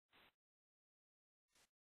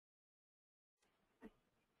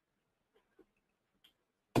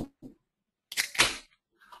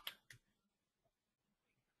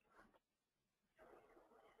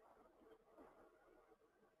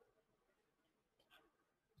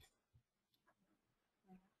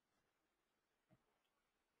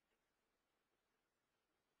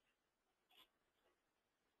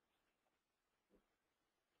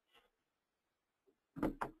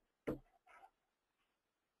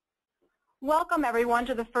Welcome everyone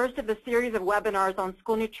to the first of a series of webinars on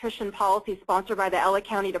school nutrition policy sponsored by the LA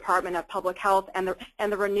County Department of Public Health and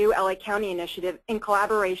the Renew LA County Initiative in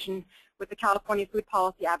collaboration with the California Food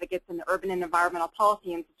Policy Advocates and the Urban and Environmental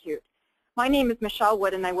Policy Institute. My name is Michelle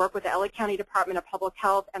Wood and I work with the LA County Department of Public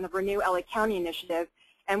Health and the Renew LA County Initiative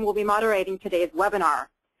and will be moderating today's webinar.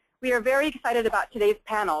 We are very excited about today's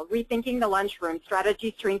panel, Rethinking the Lunchroom,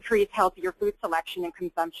 Strategies to Increase Healthier Food Selection and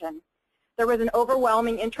Consumption. There was an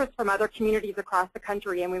overwhelming interest from other communities across the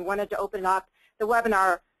country, and we wanted to open up the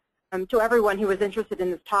webinar to everyone who was interested in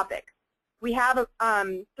this topic. We have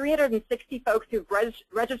 360 folks who've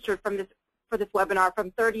registered for this webinar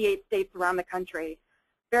from 38 states around the country.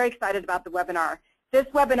 Very excited about the webinar. This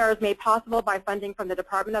webinar is made possible by funding from the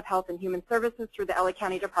Department of Health and Human Services through the LA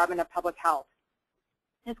County Department of Public Health.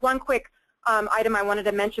 Just one quick item I wanted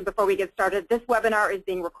to mention before we get started. This webinar is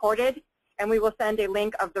being recorded, and we will send a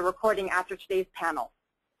link of the recording after today's panel.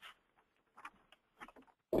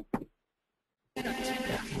 And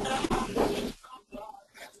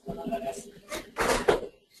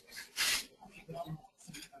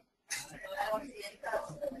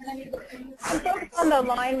folks on the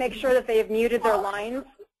line, make sure that they have muted their lines.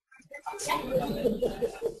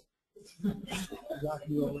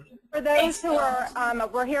 For those who are,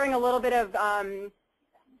 we're hearing a little bit of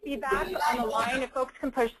feedback on the line. If folks can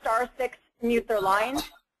push *6 to mute their lines.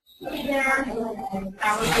 For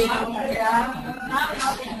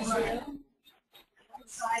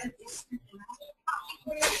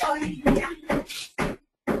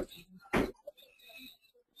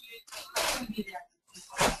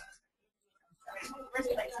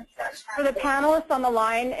the panelists on the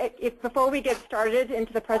line, before we get started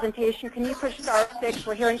into the presentation, can you push *6?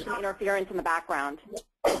 We're hearing some interference in the background.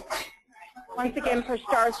 Once again, push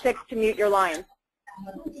 *6 to mute your line.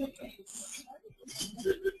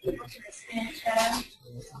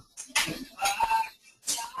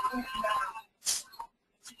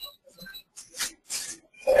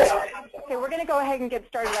 Okay, we're going to go ahead and get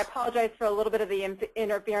started. I apologize for a little bit of the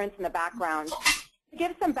interference in the background. To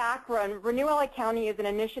give some background, Renew LA County is an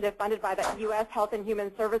initiative funded by the U.S. Health and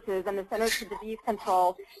Human Services and the Centers for Disease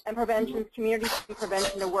Control and Prevention's Community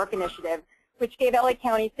Prevention to Work initiative, which gave LA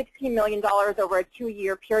County $16 million over a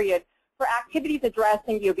 2-year period for activities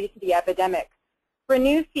addressing the obesity epidemic.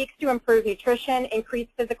 Renew seeks to improve nutrition, increase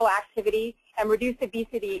physical activity, and reduce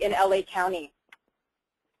obesity in LA County.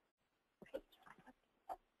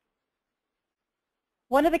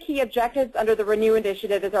 One of the key objectives under the Renew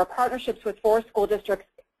initiative is our partnerships with 4 school districts,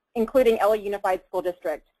 including LA Unified School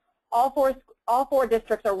District. All four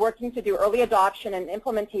districts are working to do early adoption and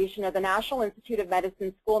implementation of the National Institute of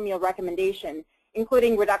Medicine school meal recommendation,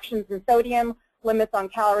 including reductions in sodium, limits on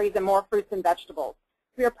calories, and more fruits and vegetables.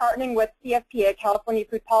 We are partnering with CFPA, California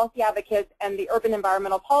Food Policy Advocates, and the Urban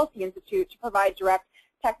Environmental Policy Institute to provide direct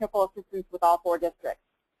technical assistance with all 4 districts.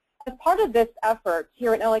 As part of this effort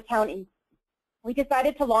here in LA County, we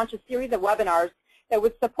decided to launch a series of webinars that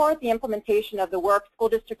would support the implementation of the work school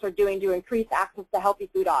districts are doing to increase access to healthy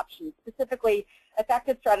food options, specifically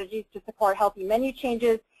effective strategies to support healthy menu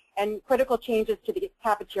changes and critical changes to the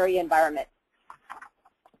cafeteria environment.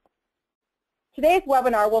 Today's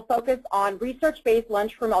webinar will focus on research-based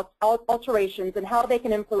lunchroom alterations and how they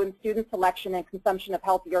can influence student selection and consumption of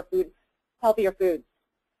healthier foods.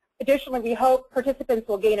 Additionally, we hope participants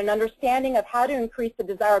will gain an understanding of how to increase the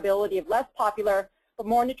desirability of less popular but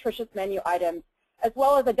more nutritious menu items, as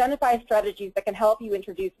well as identify strategies that can help you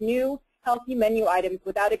introduce new, healthy menu items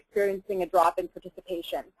without experiencing a drop in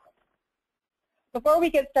participation. Before we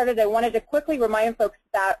get started, I wanted to quickly remind folks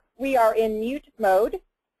that we are in mute mode.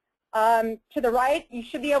 To the right, you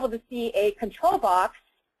should be able to see a control box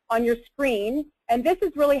on your screen, and this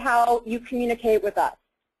is really how you communicate with us.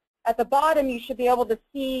 At the bottom, you should be able to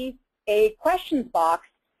see a questions box,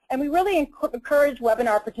 and we really encourage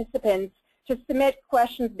webinar participants to submit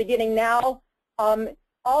questions beginning now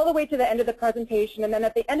all the way to the end of the presentation, and then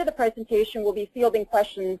at the end of the presentation, we'll be fielding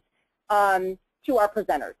questions to our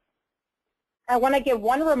presenters. I want to give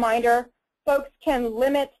one reminder: folks can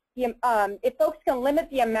limit if folks can limit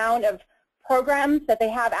the amount of programs that they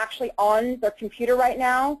have actually on their computer right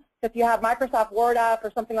now. So if you have Microsoft Word up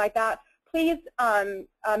or something like that, please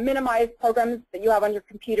minimize programs that you have on your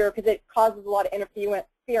computer because it causes a lot of interference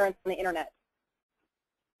on the internet.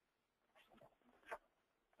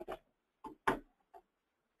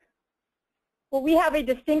 Well, we have a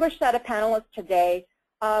distinguished set of panelists today.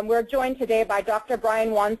 We're joined today by Dr.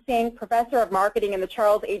 Brian Wansing, Professor of Marketing in the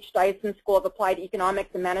Charles H. Dyson School of Applied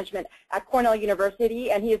Economics and Management at Cornell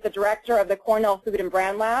University, and he is the Director of the Cornell Food and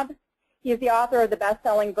Brand Lab. He is the author of the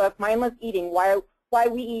best-selling book, Mindless Eating, Why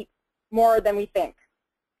We Eat More Than We Think.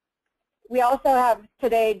 We also have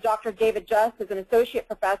today Dr. David Just, who's an associate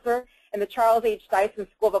professor in the Charles H. Dyson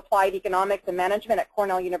School of Applied Economics and Management at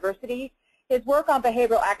Cornell University. His work on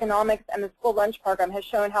behavioral economics and the school lunch program has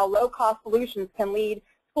shown how low-cost solutions can lead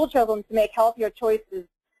school children to make healthier choices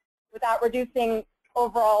without reducing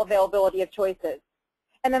overall availability of choices.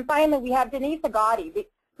 And then finally, we have Denise Agati,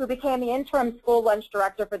 who became the interim school lunch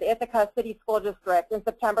director for the Ithaca City School District in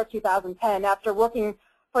September 2010 after working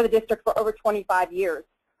for the district for over 25 years.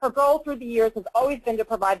 Her goal through the years has always been to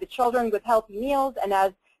provide the children with healthy meals, and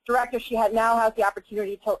as director, she now has the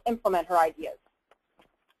opportunity to implement her ideas.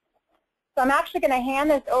 So I'm actually going to hand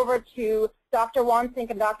this over to Dr. Wansink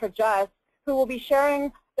and Dr. Just, who will be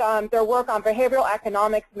sharing their work on behavioral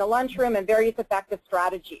economics in the lunchroom and various effective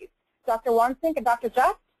strategies. Dr. Wansink and Dr.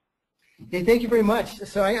 Just? Okay, thank you very much.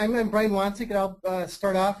 So I'm Brian Wansink, and I'll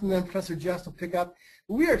start off, and then Professor Just will pick up.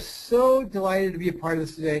 We are so delighted to be a part of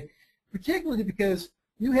this today, particularly because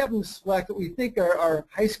you happen to select what we think are our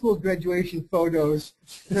high school graduation photos.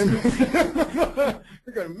 We're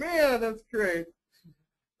going, man, that's great.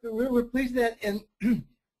 So we're pleased that, and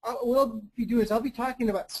what I'll be doing is I'll be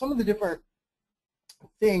talking about some of the different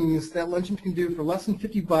things that Lunchrooms can do for less than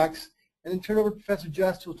 $50, and then turn over to Professor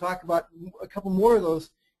Just, who will talk about a couple more of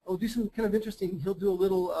those. We'll do something kind of interesting. He'll do a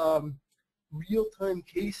little real-time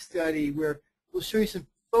case study where we'll show you some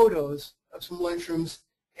photos of some lunchrooms,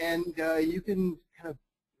 and you can kind of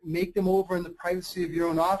make them over in the privacy of your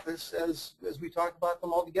own office as we talk about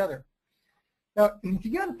them all together. Now, if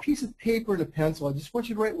you got a piece of paper and a pencil, I just want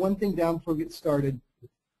you to write one thing down before we get started.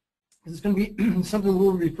 It's going to be something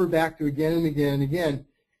we'll refer back to again and again and again.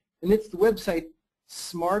 And it's the website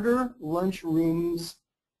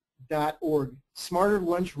smarterlunchrooms.org.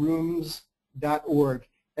 Smarterlunchrooms.org.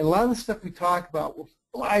 And a lot of the stuff we talk about will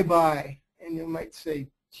fly by, and you might say,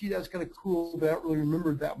 gee, that's kind of cool, but I don't really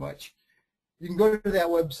remember that much. You can go to that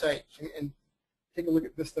website and take a look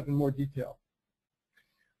at this stuff in more detail.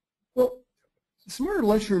 Well, the Smarter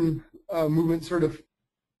Lunchroom movement sort of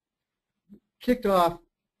kicked off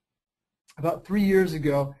about 3 years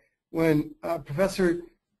ago when Professor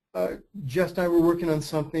Just and I were working on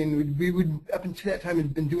something. We would, up until that time,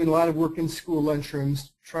 had been doing a lot of work in school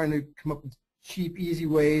lunchrooms, trying to come up with cheap, easy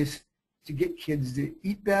ways to get kids to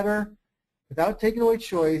eat better without taking away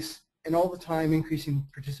choice and all the time increasing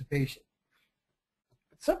participation.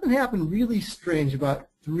 But something happened really strange about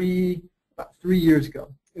three years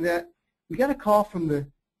ago, in that we got a call from the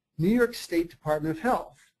New York State Department of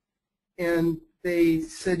Health, and they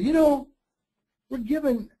said, you know, we're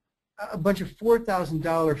giving a bunch of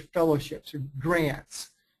 $4,000 fellowships or grants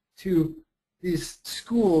to these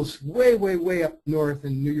schools way, way, way up north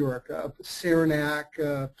in New York, Saranac,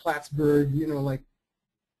 Plattsburgh, you know, like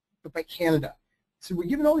by Canada. So we're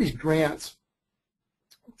giving all these grants,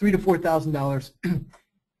 $3,000 to $4,000,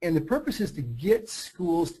 and the purpose is to get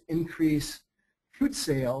schools to increase fruit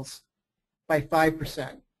sales by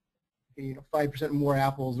 5%. You know, 5% more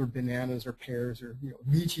apples or bananas or pears or, you know,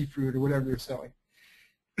 lychee fruit or whatever they're selling.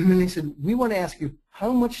 And then they said, we want to ask you,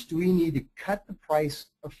 how much do we need to cut the price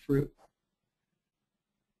of fruit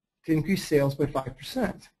to increase sales by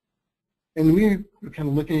 5%? And we were kind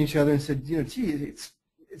of looking at each other and said, you know, gee, it's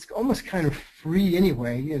almost kind of free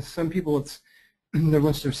anyway. You know, some people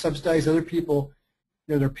they're subsidized, other people,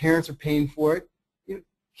 you know, their parents are paying for it. You know,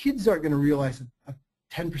 kids aren't going to realize a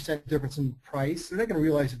 10% difference in price. They're not going to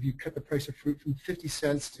realize if you cut the price of fruit from 50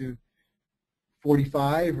 cents to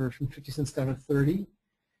 45 or from 50 cents down to 30.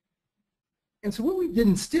 And so what we did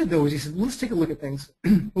instead, though, is he said, let's take a look at things.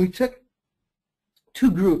 We took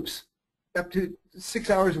two groups up to 6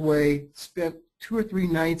 hours away, spent 2 or 3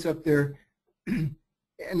 nights up there, and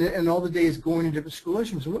all the days going to different school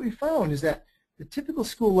lunchrooms. And what we found is that the typical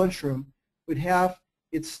school lunchroom would have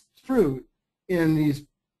its fruit in these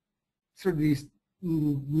sort of these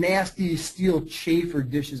nasty steel chafer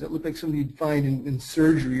dishes that look like something you'd find in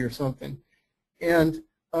surgery or something. And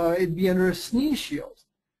it'd be under a sneeze shield.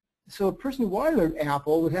 So a person who wanted an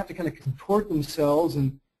apple would have to kind of contort themselves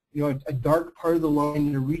and, you know, a dark part of the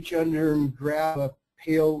line to reach under and grab a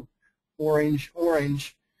pale orange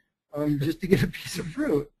just to get a piece of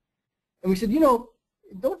fruit. And we said, you know,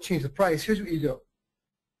 don't change the price. Here's what you do.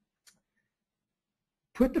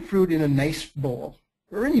 Put the fruit in a nice bowl,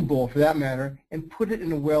 or any bowl for that matter, and put it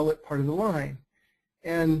in a well-lit part of the line.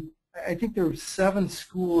 And I think there were 7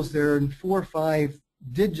 schools there, and 4 or 5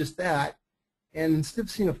 did just that. And instead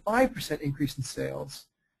of seeing a 5% increase in sales,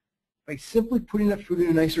 by simply putting that fruit in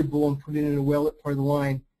a nicer bowl and putting it in a well-lit part of the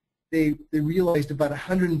line, they realized about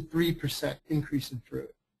 103% increase in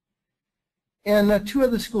fruit. And 2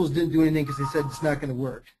 other schools didn't do anything because they said it's not going to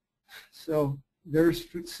work. So their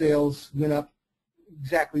fruit sales went up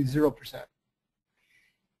exactly 0%.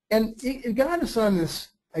 And it got us on this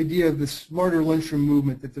idea of the smarter lunchroom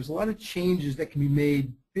movement, that there's a lot of changes that can be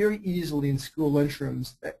made very easily in school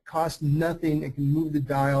lunchrooms that cost nothing and can move the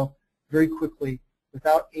dial very quickly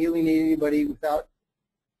without alienating anybody, without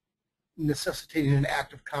necessitating an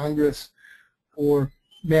act of Congress or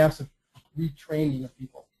massive retraining of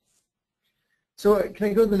people. So can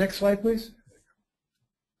I go to the next slide, please?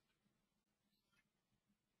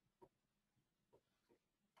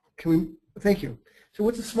 Thank you. So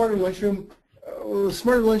what's the smarter lunchroom? Well, the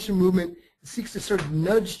smarter lunchroom movement seeks to sort of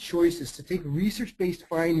nudge choices, to take research-based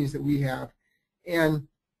findings that we have and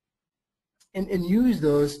use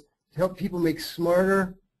those to help people make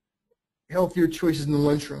smarter, healthier choices in the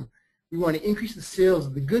lunchroom. We want to increase the sales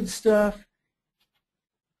of the good stuff,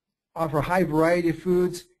 offer a high variety of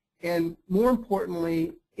foods, and more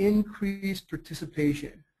importantly, increase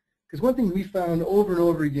participation. Because one thing we found over and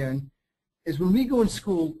over again is when we go in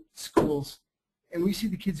schools and we see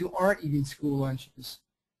the kids who aren't eating school lunches,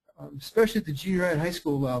 especially at the junior high and high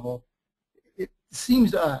school level, it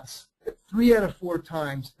seems to us that 3 out of 4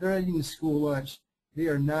 times they're not eating the school lunch, they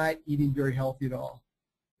are not eating very healthy at all.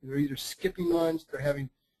 They're either skipping lunch, they're having a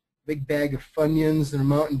big bag of Funyuns and a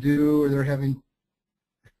Mountain Dew, or they're having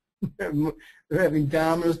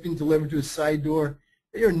Domino's being delivered to a side door.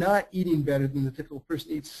 They are not eating better than the typical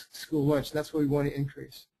person eats school lunch. That's what we want to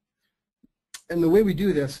increase. And the way we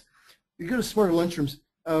do this, we go to smarter lunchrooms.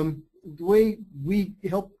 The way we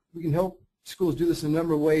can help schools do this in a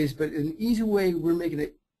number of ways, but in an easy way, we're making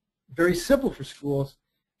it very simple for schools.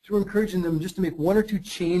 So we're encouraging them just to make 1 or 2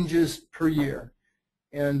 changes per year.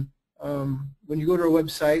 And when you go to our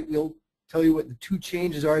website, we'll tell you what the 2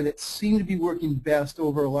 changes are that seem to be working best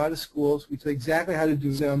over a lot of schools. We tell you exactly how to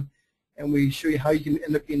do them, and we show you how you can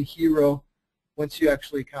end up being a hero once you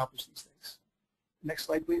actually accomplish these things. Next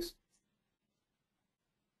slide, please.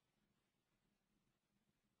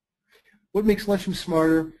 What makes lunchroom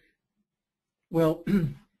smarter? Well,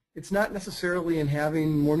 it's not necessarily in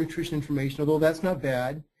having more nutrition information, although that's not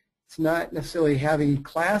bad. It's not necessarily having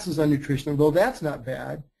classes on nutrition, although that's not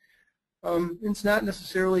bad. It's not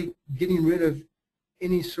necessarily getting rid of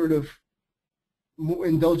any sort of more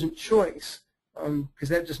indulgent choice, because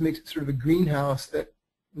that just makes it sort of a greenhouse that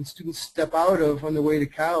when students step out of on their way to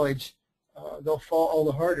college, they'll fall all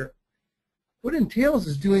the harder. What it entails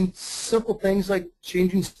is doing simple things like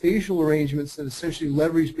changing spatial arrangements that essentially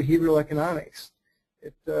leverage behavioral economics.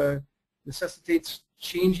 It necessitates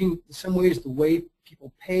changing, in some ways, the way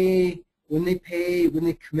people pay, when they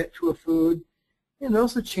commit to a food. And it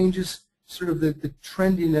also changes sort of the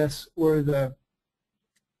trendiness or the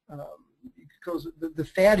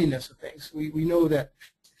faddiness of things. We know that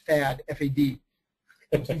fad, F-A-D.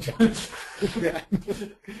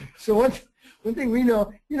 So one thing we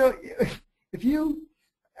know,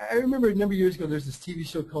 I remember a number of years ago there's this TV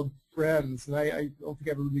show called Friends, and I don't think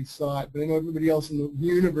I ever really saw it, but I know everybody else in the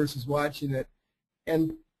universe is watching it.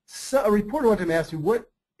 And so a reporter one time asked me what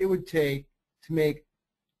it would take to make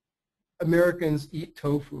Americans eat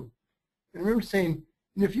tofu. And I remember saying,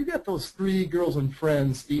 if you got those 3 girls on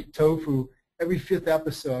Friends to eat tofu every 5th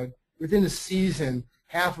episode, within a season,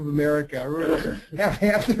 half of America, or half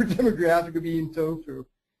their demographic would be eating tofu.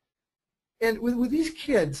 And with these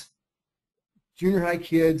kids, junior high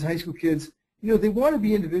kids, high school kids, they want to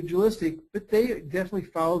be individualistic, but they definitely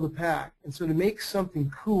follow the pack. And so to make something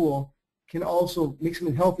cool can also make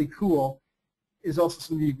something healthy cool is also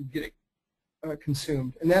something you can get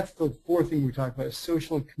consumed. And that's the 4th thing we talk about, is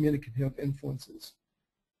social and communicative influences.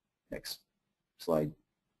 Next slide.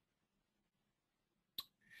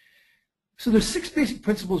 So there's 6 basic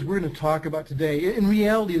principles we're going to talk about today. In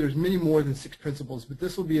reality, there's many more than 6 principles, but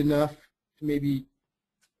this will be enough to maybe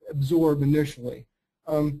absorb initially.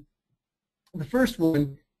 The first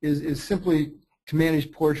one is simply to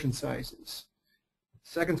manage portion sizes.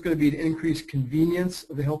 Second is going to be to increase convenience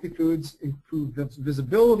of the healthy foods, improve the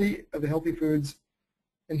visibility of the healthy foods,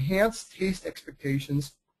 enhance taste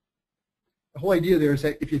expectations. The whole idea there is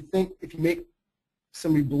that if you make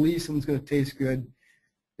somebody believe something's going to taste good,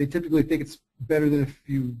 they typically think it's better than if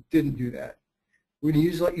you didn't do that. We're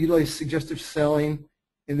going to utilize suggestive selling,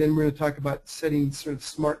 and then we're going to talk about setting sort of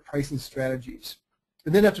smart pricing strategies.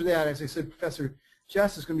 And then after that, as I said, Professor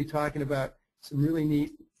Jess is going to be talking about some really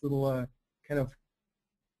neat little kind of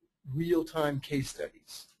real-time case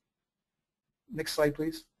studies. Next slide,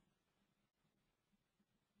 please.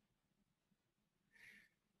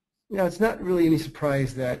 It's not really any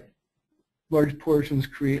surprise that large portions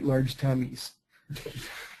create large tummies.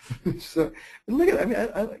 So, and look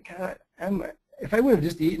at, if I would have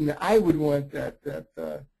just eaten, I would want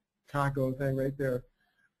that taco thing right there.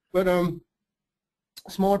 But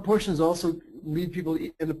Smaller portions also lead people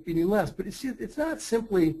to end up eating less, but it's not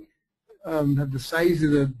simply the size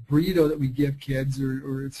of the burrito that we give kids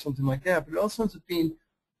or it's something like that, but it also ends up being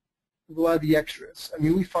a lot of the extras. I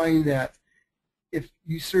mean, we find that if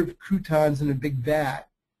you serve croutons in a big vat,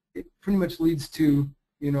 it pretty much leads to,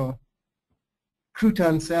 you know,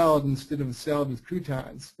 crouton salad instead of a salad with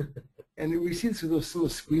croutons. And we see this with some of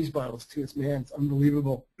those squeeze bottles too. It's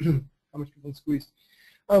unbelievable how much people squeeze.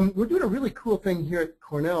 We're doing a really cool thing here at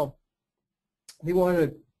Cornell. They want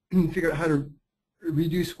to figure out how to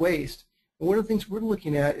reduce waste. And one of the things we're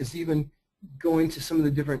looking at is even going to some of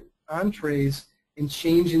the different entrees and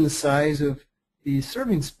changing the size of the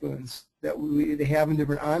serving spoons that they have in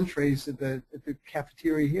different entrees at the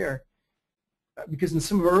cafeteria here. Because in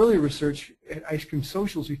some of our earlier research at Ice Cream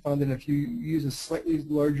Socials, we found that if you use a slightly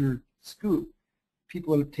larger scoop,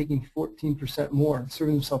 people end up taking 14% more,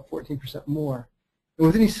 serving themselves 14% more. And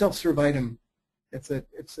with any self-serve item, it's an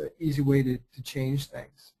easy way to change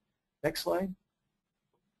things. Next slide.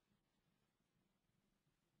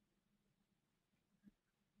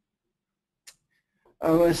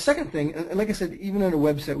 A second thing, and like I said, even on our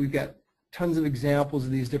website, we've got tons of examples of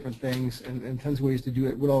these different things and tons of ways to do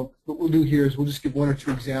it. What we'll do here is we'll just give one or two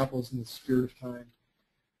examples in the spirit of time.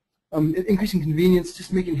 Increasing convenience,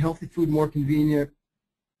 just making healthy food more convenient.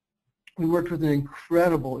 We worked with an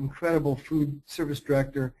incredible food service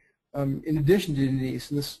director in addition to Denise,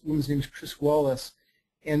 and this woman's name is Chris Wallace.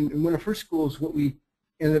 And in one of our first schools, what we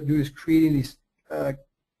ended up doing is creating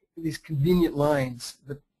these convenient lines.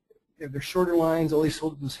 They're shorter lines, all they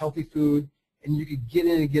sold was healthy food, and you could get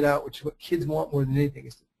in and get out, which is what kids want more than anything,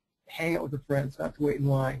 is to hang out with their friends, not to wait in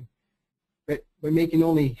line. But by making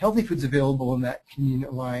only healthy foods available in that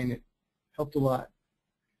convenient line, it helped a lot.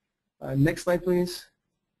 Next slide, please.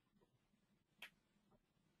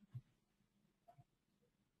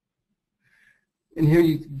 And here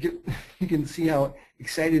you can see how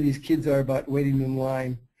excited these kids are about waiting in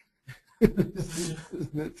line. Isn't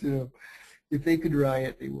it, you know, if they could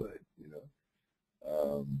riot, they would.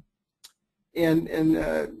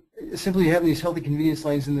 Simply having these healthy convenience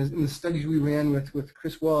lines in the studies we ran with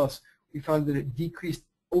Chris Wallace, we found that it decreased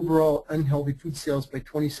overall unhealthy food sales by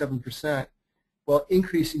 27%, while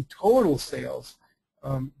increasing total sales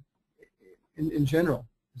in general.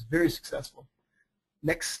 It was very successful.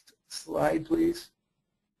 Next slide, please.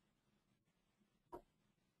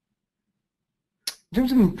 In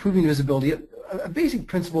terms of improving visibility, a basic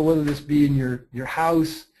principle, whether this be in your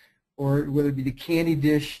house or whether it be the candy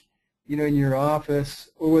dish, you know, in your office,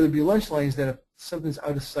 or whether it be lunch lines, that if something's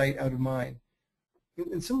out of sight, out of mind.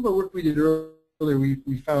 In some of the work we did earlier,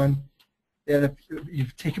 we found that if you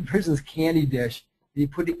take a person's candy dish and you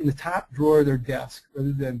put it in the top drawer of their desk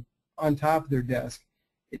rather than on top of their desk,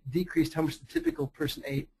 it decreased how much the typical person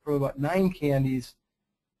ate from about 9 candies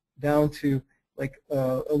down to like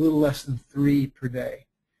a little less than 3 per day.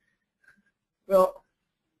 Well,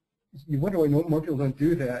 you wonder why more people don't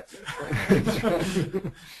do that.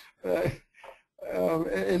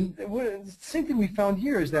 And the same thing we found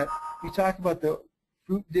here is that we talked about the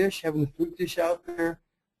fruit dish, having the fruit dish out there.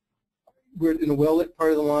 We're in a well-lit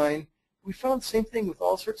part of the line. We found the same thing with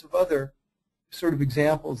all sorts of other sort of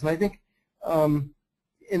examples. And I think, and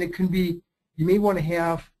it can be, you may want to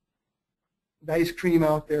have the ice cream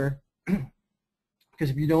out there, because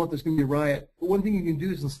if you don't, there's going to be a riot. But one thing you can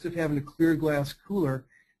do is, instead of having a clear glass cooler,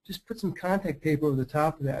 just put some contact paper over the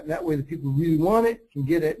top of that. And that way the people who really want it can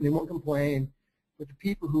get it and they won't complain. But the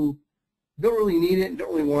people who don't really need it and don't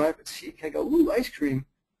really want it, but see, kind of go, ooh, ice cream,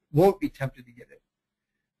 won't be tempted to get it.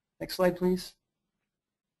 Next slide, please.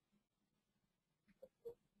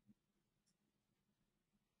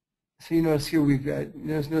 So you notice here we've got,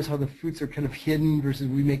 notice how the fruits are kind of hidden versus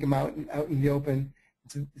we make them out in the open.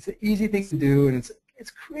 It's an easy thing to do, and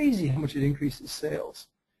it's crazy how much it increases sales.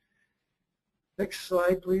 Next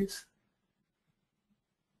slide, please.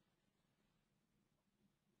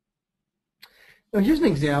 Now here's an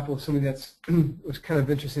example of something that's was kind of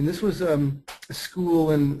interesting. This was a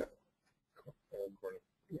school in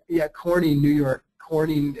Corning, New York.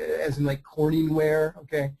 Corning, as in like Corningware,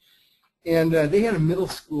 okay. And they had a middle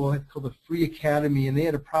school called the Free Academy, and they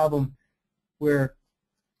had a problem where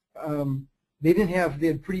they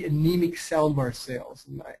had pretty anemic salad bar sales.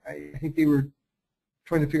 And I think they were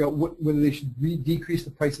trying to figure out whether they should decrease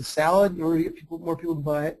the price of salad in order to get more people to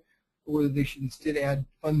buy it, or whether they should instead add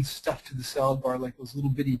fun stuff to the salad bar, like those little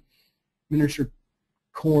bitty miniature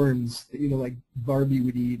corns that, like Barbie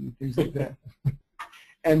would eat and things like that.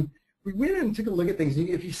 And we went in and took a look at things.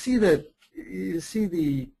 If you see what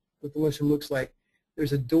the lunchroom looks like,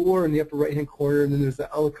 there's a door in the upper right-hand corner, and then there's the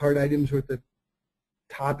a la carte items, or at the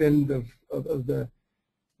top end of the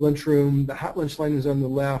lunchroom. The hot lunch line is on the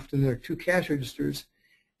left, and there are 2 cash registers.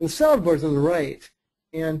 And the salad bar is on the right.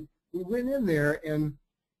 And we went in there, and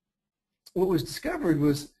what was discovered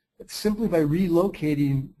was that simply by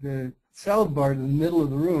relocating the salad bar to the middle of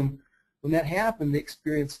the room, when that happened, they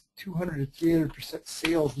experienced 200 to 300%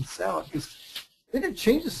 sales in salad, because they didn't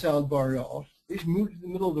change the salad bar at all. They just moved it to the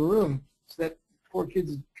middle of the room so that poor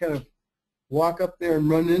kids would kind of walk up there and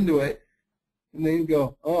run into it, and they'd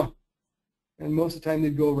go, oh. And most of the time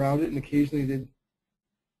they'd go around it, and occasionally they'd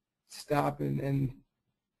stop and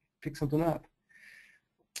pick something up.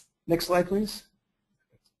 Next slide, please.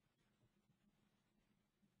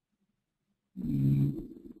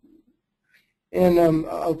 And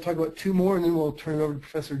I'll talk about 2 more, and then we'll turn it over to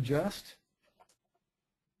Professor Just.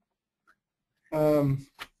 When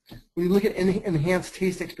you look at enhanced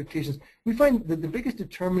taste expectations, we find that the biggest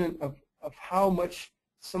determinant of how much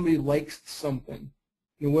somebody likes something,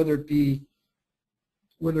 whether it be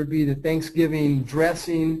the Thanksgiving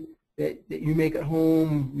dressing that you make at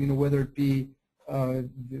home, whether it be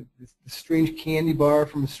the strange candy bar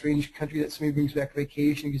from a strange country that somebody brings back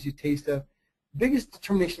vacation and gives you a taste of. The biggest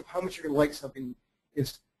determination of how much you're going to like something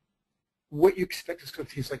is what you expect it's going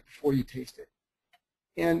to taste like before you taste it.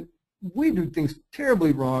 And we do things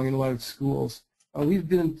terribly wrong in a lot of schools. We've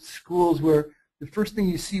been in schools where the first thing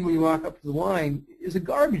you see when you walk up to the line is a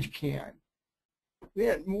garbage can.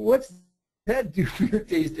 Man, what's that do for your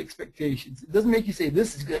taste expectations? It doesn't make you say,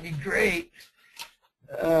 this is going to be great.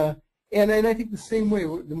 And I think the same way,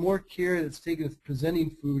 the more care that's taken with presenting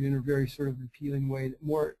food in a very sort of appealing way, the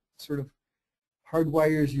more sort of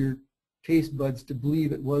hardwires your taste buds to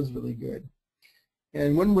believe it was really good.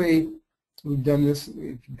 And one way we've done this, if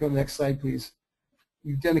you go to the next slide, please,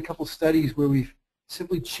 we've done a couple studies where we've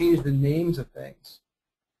simply changed the names of things.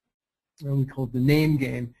 And we call it the name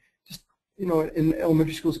game. Just, in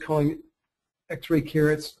elementary schools, calling X-ray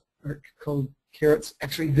carrots, or called carrots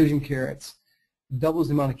X-ray vision carrots, doubles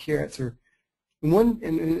the amount of carrots. Or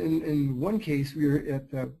in one case, we were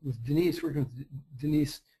at with Denise, working with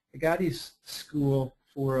Denise Agati's school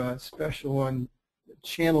for a special on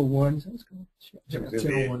Channel 1. Is that what's called?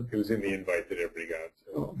 Channel 1. It was in the invite that everybody got.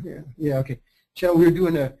 So. Oh, yeah, okay. Channel. We were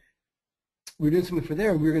doing something for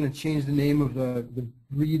there, and we were going to change the name of the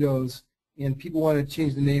burritos, and people wanted to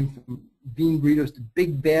change the name from bean burritos to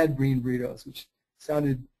Big Bad Bean Burritos, which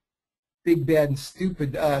sounded big, bad, and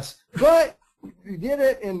stupid to us. But we did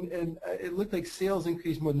it, and it looked like sales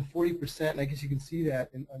increased more than 40%, and I guess you can see that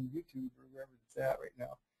on YouTube or wherever it's at right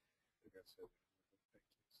now.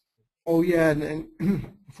 Oh yeah, and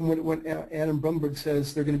from what Adam Brumberg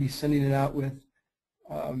says, they're going to be sending it out with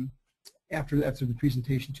after the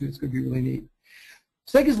presentation too. It's going to be really neat.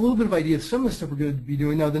 So that gives a little bit of idea of some of the stuff we're going to be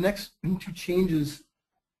doing. Now the next 2 changes,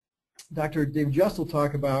 Dr. Dave Just will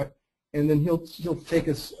talk about, and then he'll take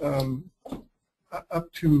us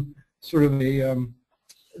up to sort of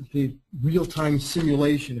the real-time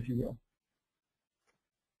simulation, if you will.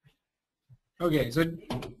 Okay, so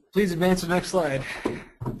please advance to the next slide.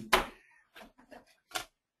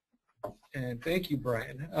 And thank you,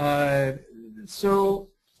 Brian. So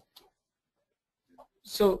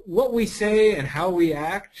what we say and how we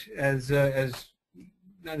act as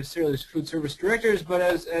not necessarily as food service directors, but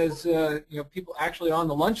as people actually on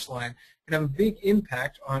the lunch line can have a big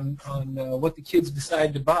impact on what the kids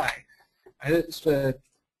decide to buy. It's a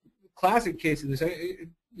classic case of this.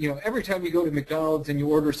 Every time you go to McDonald's and you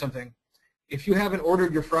order something, if you haven't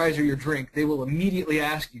ordered your fries or your drink, they will immediately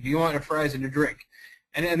ask you, do you want a fries and a drink?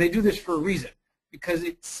 And they do this for a reason, because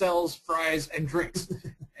it sells fries and drinks.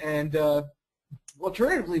 And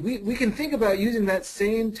alternatively, we can think about using that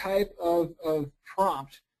same type of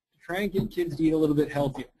prompt to try and get kids to eat a little bit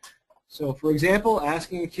healthier. So, for example,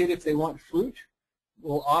 asking a kid if they want fruit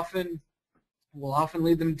will often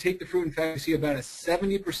lead them to take the fruit. In fact, we see about a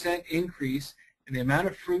 70% increase in the amount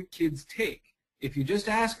of fruit kids take if you just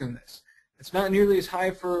ask them this. It's not nearly as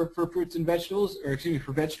high for fruits and vegetables, or excuse me,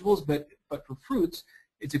 for vegetables, but for fruits,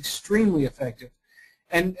 it's extremely effective.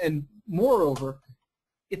 And moreover,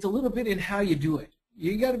 it's a little bit in how you do it.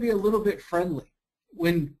 You got to be a little bit friendly.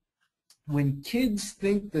 When kids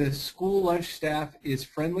think the school lunch staff is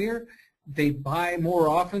friendlier, they buy more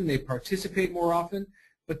often, they participate more often,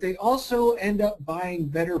 but they also end up buying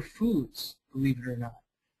better foods, believe it or not.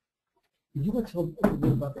 Could you want to tell a little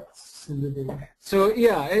bit about that? So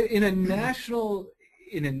yeah, in a national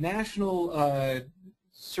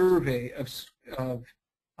survey of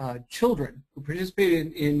children who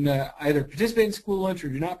participate in either participate in school lunch or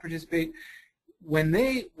do not participate, when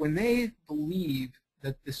they believe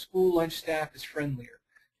that the school lunch staff is friendlier,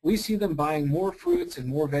 we see them buying more fruits and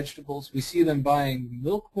more vegetables. We see them buying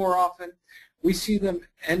milk more often. we see them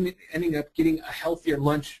ending up getting a healthier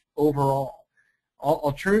lunch overall.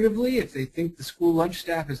 Alternatively, if they think the school lunch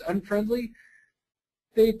staff is unfriendly,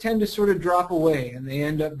 they tend to sort of drop away and they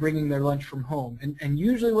end up bringing their lunch from home. And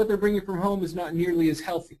usually what they're bringing from home is not nearly as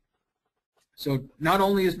healthy. So not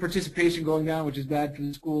only is participation going down, which is bad for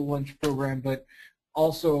the school lunch program, but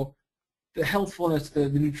also the healthfulness, the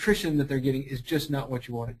nutrition that they're getting is just not what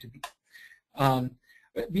you want it to be.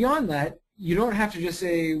 But beyond that, you don't have to just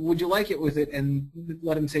say, would you like it with it, and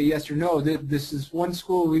let them say yes or no. This is one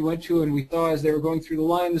school we went to, and we saw as they were going through the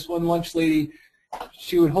line, this one lunch lady,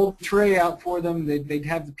 she would hold the tray out for them. They'd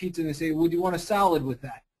have the pizza, and they'd say, would you want a salad with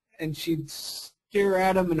that? And she'd stare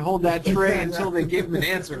at them and hold that tray until they gave them an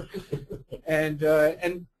answer. And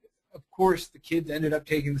of course, the kids ended up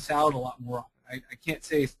taking the salad a lot more often. I can't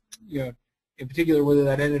say, in particular whether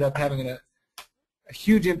that ended up having a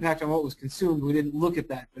huge impact on what was consumed. We didn't look at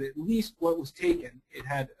that, but at least what was taken, it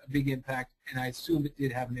had a big impact, and I assume it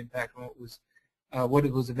did have an impact on what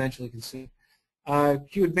it was eventually consumed. Can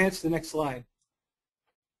you advance to the next slide?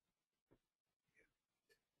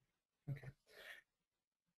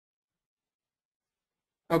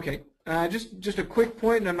 Okay. Just a quick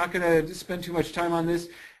point, and I'm not going to spend too much time on this.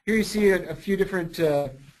 Here you see a few different, a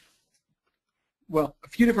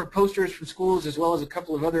few different posters from schools, as well as a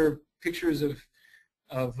couple of other pictures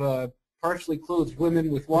of partially clothed women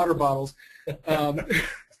with water bottles. And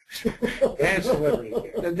celebrities.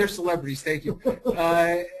 They're celebrities, thank you.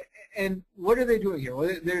 And what are they doing here? Well,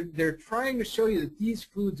 they're trying to show you that these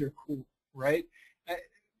foods are cool, right?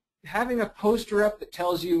 Having a poster up that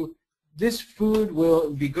tells you this food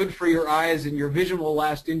will be good for your eyes and your vision will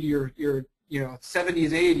last into your 70s,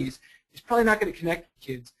 80s is probably not going to connect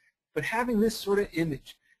kids. But having this sort of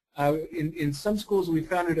image, in some schools we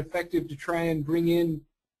found it effective to try and bring in,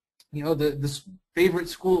 the favorite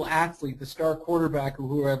school athlete, the star quarterback or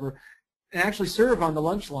whoever, and actually serve on the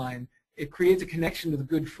lunch line. It creates a connection to the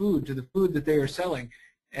good food, to the food that they are selling,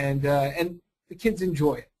 and the kids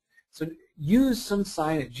enjoy it. So use some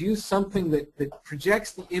signage, use something that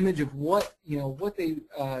projects the image of what the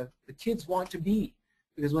kids want to be,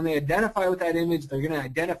 because when they identify with that image, they're going to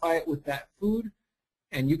identify it with that food,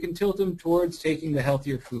 and you can tilt them towards taking the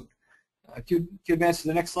healthier food. Can you advance to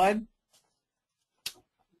the next slide?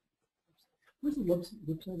 What's the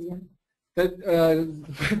website again?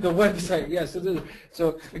 The website, yes.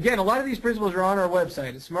 So again, a lot of these principles are on our website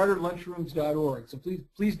at smarterlunchrooms.org. So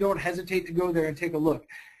please don't hesitate to go there and take a look.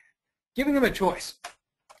 Giving them a choice.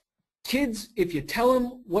 Kids, if you tell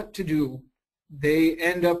them what to do, they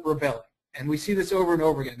end up rebelling. And we see this over and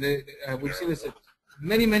over again. We've seen this at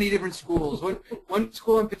many, many different schools. One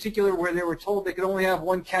school in particular where they were told they could only have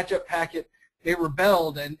one ketchup packet, they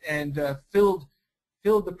rebelled and filled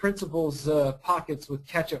the principal's pockets with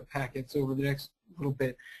ketchup packets over the next little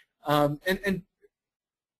bit. And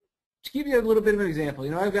to give you a little bit of an example,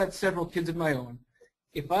 I've got several kids of my own.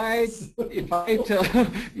 If I tell,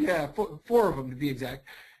 yeah, four of them to be exact.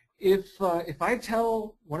 If I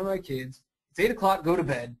tell one of my kids it's 8 o'clock, go to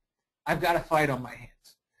bed, I've got a fight on my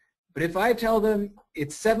hands. But if I tell them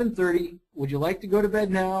it's 7:30, would you like to go to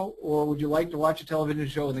bed now, or would you like to watch a television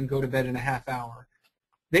show and then go to bed in a half hour?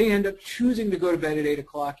 They end up choosing to go to bed at 8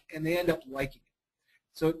 o'clock, and they end up liking it.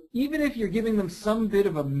 So even if you're giving them some bit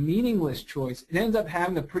of a meaningless choice, it ends up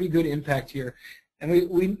having a pretty good impact here. And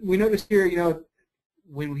we notice here,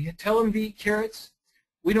 when we tell them to eat carrots,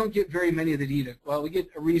 we don't get very many that eat it. Well, we get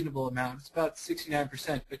a reasonable amount. It's about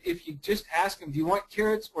 69%. But if you just ask them, do you want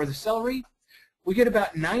carrots or the celery, we get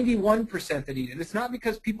about 91% that eat it. It's not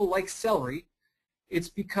because people like celery. It's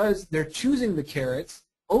because they're choosing the carrots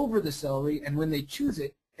over the celery, and when they choose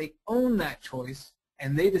it, they own that choice,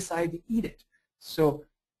 and they decide to eat it. So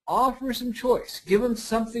offer some choice. Give them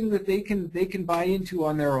something that they can buy into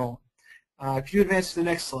on their own. If you advance to the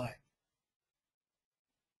next slide.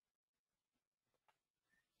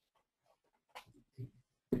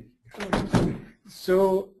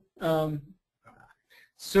 So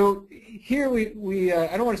here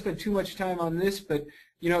I don't want to spend too much time on this, but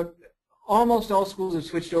almost all schools have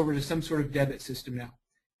switched over to some sort of debit system now.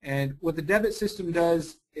 And what the debit system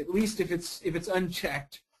does, at least if it's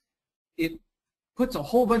unchecked, it puts a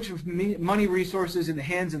whole bunch of money resources in the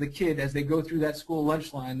hands of the kid as they go through that school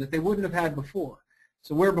lunch line that they wouldn't have had before.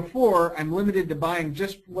 So where before I'm limited to buying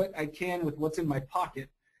just what I can with what's in my pocket,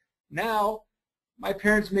 now my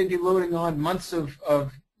parents may be loading on months of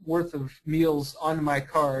worth of meals onto my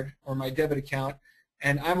card or my debit account,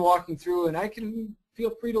 and I'm walking through and I can feel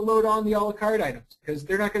free to load on the a la carte items because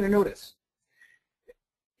they're not going to notice.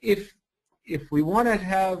 If we want to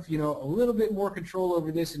have a little bit more control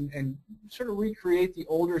over this and sort of recreate the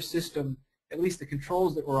older system, at least the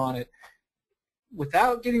controls that were on it,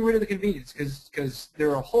 without getting rid of the convenience, because there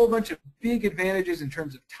are a whole bunch of big advantages in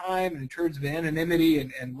terms of time and in terms of anonymity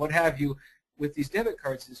and what have you with these debit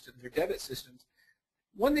card systems or debit systems.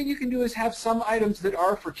 One thing you can do is have some items that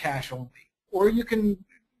are for cash only, or you can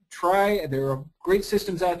try, there are great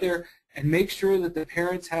systems out there, and make sure that the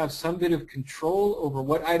parents have some bit of control over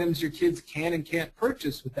what items your kids can and can't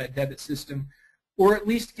purchase with that debit system, or at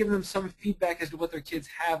least give them some feedback as to what their kids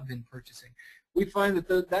have been purchasing. We find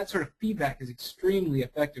that that sort of feedback is extremely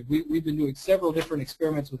effective. We've been doing several different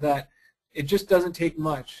experiments with that. It just doesn't take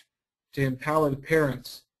much to empower the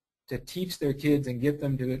parents to teach their kids and get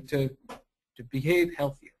them to behave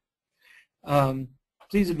healthier.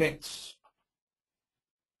 Please advance.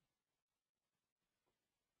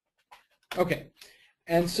 Okay,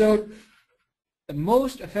 and so the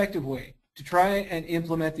most effective way to try and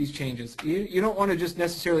implement these changes, you don't want to just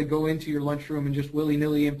necessarily go into your lunchroom and just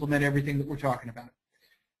willy-nilly implement everything that we're talking about,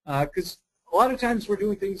 because a lot of times we're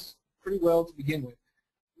doing things pretty well to begin with.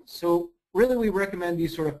 So really we recommend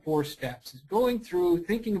these sort of 4 steps, going through,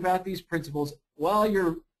 thinking about these principles while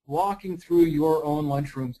you're walking through your own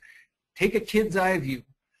lunchrooms. Take a kid's eye view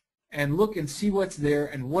and look and see what's there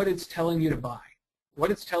and what it's telling you to buy, what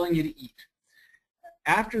it's telling you to eat.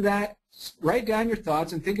 After that, write down your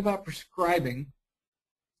thoughts and think about prescribing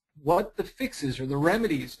what the fixes or the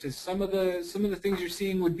remedies to some of the things you're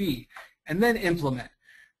seeing would be, and then implement.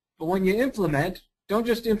 But when you implement, don't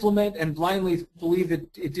just implement and blindly believe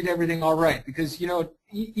that it did everything all right, because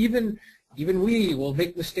even we will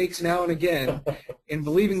make mistakes now and again in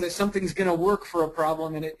believing that something's going to work for a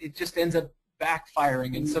problem, and it just ends up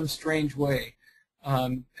backfiring in some strange way.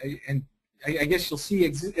 And I guess you'll see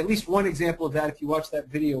at least one example of that if you watch that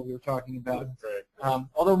video we were talking about.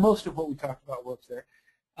 Although most of what we talked about works there.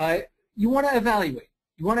 You want to evaluate.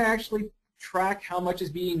 You want to actually track how much is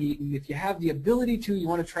being eaten. If you have the ability to, you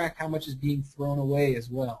want to track how much is being thrown away as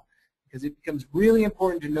well, because it becomes really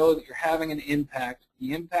important to know that you're having an impact,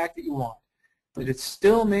 the impact that you want, that it's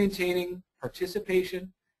still maintaining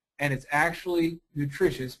participation and it's actually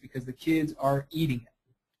nutritious because the kids are eating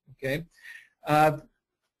it. Okay?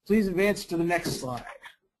 Please advance to the next slide.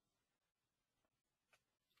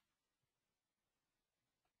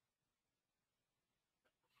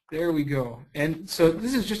 There we go. And so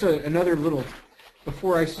this is just another little,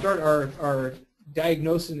 before I start our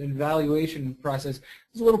diagnosis and evaluation process,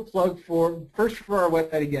 this is a little plug for our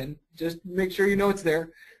website again. Just make sure you know it's there,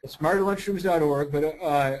 smarterlunchrooms.org.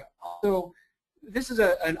 But also, this is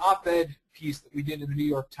an op-ed piece that we did in the New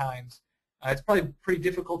York Times. It's probably pretty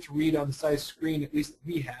difficult to read on the size screen, at least that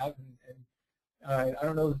we have, and I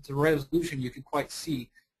don't know if it's a resolution you can quite see.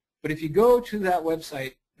 But if you go to that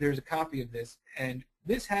website, there's a copy of this, and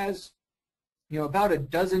this has about a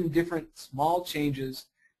dozen different small changes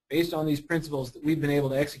based on these principles that we've been able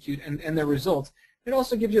to execute and their results. It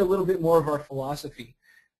also gives you a little bit more of our philosophy.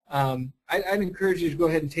 I'd encourage you to go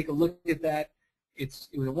ahead and take a look at that. It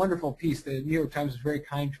was a wonderful piece. The New York Times was very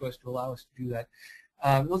kind to us to allow us to do that.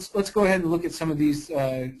 Let's go ahead and look at some of these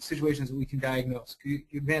situations that we can diagnose. Can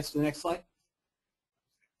you advance to the next slide?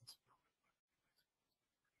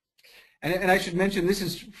 And I should mention, this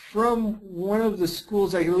is from one of the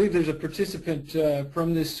schools. I believe there's a participant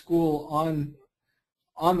from this school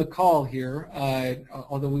on the call here,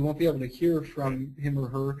 although we won't be able to hear from him or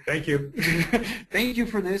her. Thank you. Thank you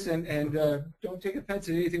for this, and don't take offense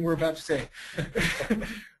at anything we're about to say.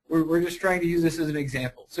 We're just trying to use this as an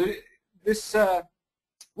example. So this,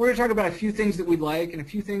 we're going to talk about a few things that we like and a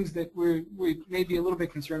few things that we may be a little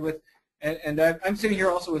bit concerned with. And I'm sitting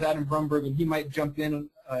here also with Adam Brumberg, and he might jump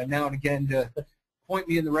in now and again to point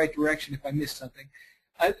me in the right direction if I miss something.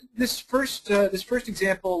 This first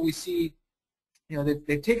example, we see,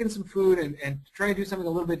 they've taken some food and trying to do something a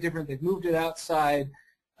little bit different. They've moved it outside.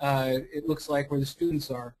 It looks like where the students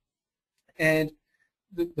are, and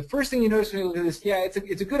the first thing you notice when you look at this, yeah, it's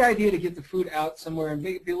a good idea to get the food out somewhere and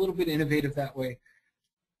be a little bit innovative that way.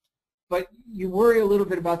 But you worry a little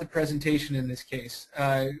bit about the presentation in this case.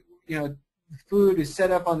 The food is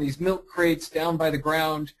set up on these milk crates down by the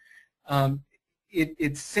ground.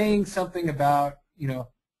 It's saying something about,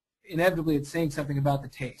 inevitably it's saying something about the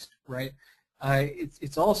taste, right?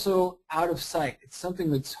 It's also out of sight. It's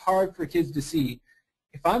something that's hard for kids to see.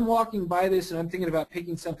 If I'm walking by this and I'm thinking about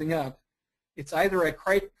picking something up, it's either I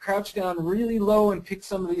crouch down really low and pick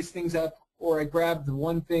some of these things up, or I grab the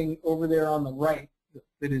one thing over there on the right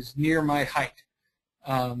that is near my height.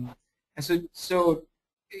 And so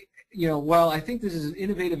while I think this is an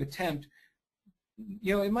innovative attempt,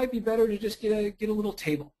 it might be better to just get a little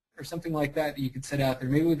table or something like that you could set out there,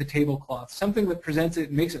 maybe with a tablecloth, something that presents it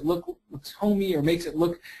and makes it looks homey or makes it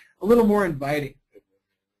look a little more inviting.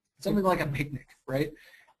 something like a picnic, right?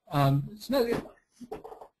 It's not.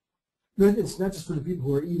 It's not just for the people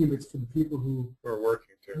who are eating, but it's for the people who We're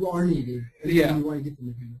working too. aren't eating. And Yeah. you want to get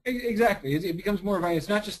them to eat. Exactly. It becomes more of a. It's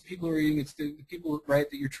not just the people who are eating; it's the people, right,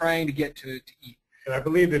 that you're trying to get to eat. And I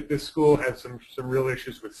believe that this school had some real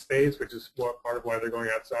issues with space, which is part of why they're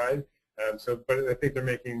going outside. But I think they're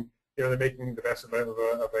making they're making the best of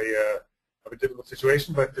a difficult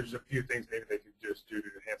situation. But there's a few things maybe they could just do to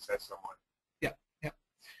enhance that somewhat. Yeah, yeah,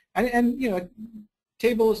 and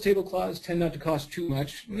tablecloths tend not to cost too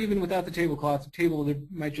much. Even without the tablecloth, the table they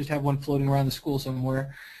might just have one floating around the school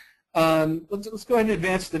somewhere. Let's go ahead and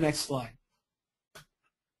advance to the next slide.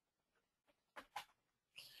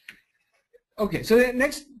 Okay, so the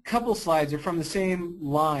next couple slides are from the same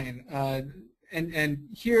line, and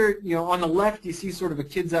here, on the left, you see sort of a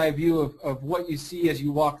kid's eye view of what you see as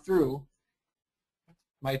you walk through.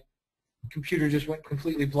 My computer just went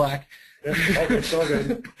completely black. Yeah, it's all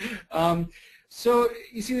good. So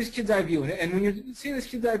you see this kid's eye view, and when you're seeing this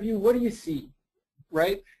kid's eye view, what do you see,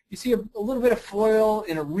 right? You see a little bit of foil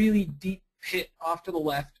in a really deep pit off to the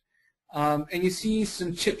left, and you see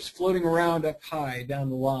some chips floating around up high down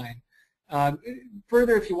the line.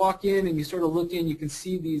 Further, if you walk in and you sort of look in, you can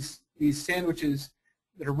see these sandwiches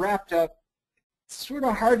that are wrapped up. It's sort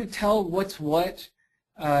of hard to tell what's what.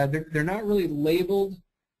 They're not really labeled.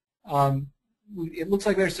 It looks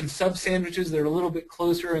like there's some sub sandwiches that are a little bit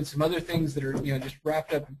closer, and some other things that are just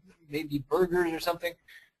wrapped up, maybe burgers or something.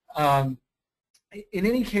 In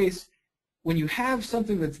any case, when you have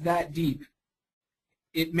something that's that deep,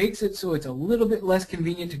 it makes it so it's a little bit less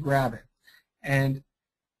convenient to grab it, and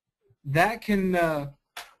that can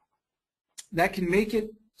make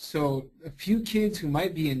it so a few kids who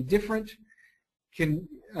might be indifferent can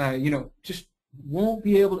just won't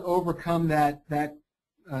be able to overcome that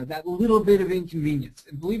little bit of inconvenience.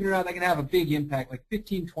 And believe it or not, that can have a big impact, like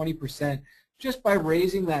 15–20%, just by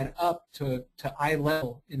raising that up to eye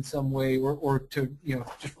level in some way, or to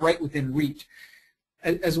just right within reach.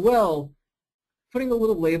 As well, putting a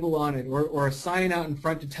little label on it, or a sign out in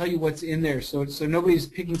front to tell you what's in there, so nobody's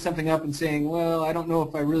picking something up and saying, well, I don't know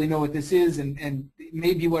if I really know what this is, and it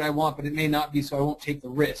may be what I want, but it may not be, so I won't take the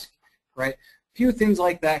risk, right? A few things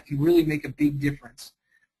like that can really make a big difference.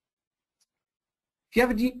 If you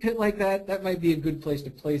have a deep pit like that, that might be a good place to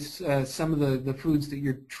place some of the foods that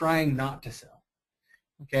you're trying not to sell.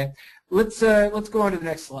 Okay, let's go on to the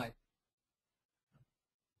next slide.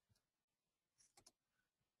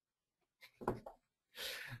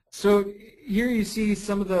 So here you see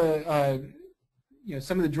some of the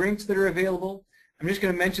some of the drinks that are available. I'm just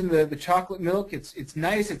going to mention the chocolate milk. It's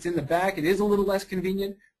nice. It's in the back. It is a little less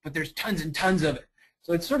convenient, but there's tons and tons of it.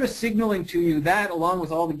 So it's sort of signaling to you that, along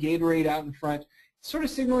with all the Gatorade out in front, it's sort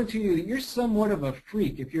of signaling to you that you're somewhat of a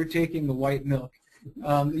freak if you're taking the white milk.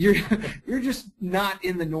 You're just not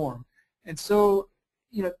in the norm. And so,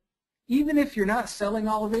 even if you're not selling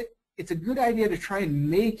all of it, it's a good idea to try and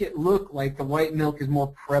make it look like the white milk is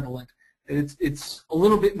more prevalent, that it's a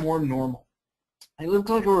little bit more normal. It looks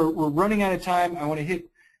like we're running out of time. I want to hit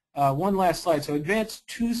one last slide. So advance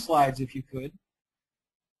 2 slides if you could.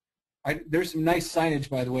 There's some nice signage,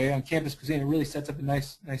 by the way, on Campus Cuisine. It really sets up a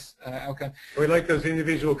nice outcome. We like those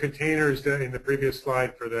individual containers in the previous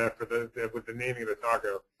slide with the naming of the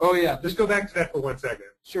taco. Oh yeah. Just go back to that for 1 second.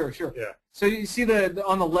 Sure. Yeah. So you see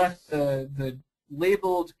on the left the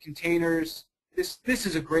labeled containers. This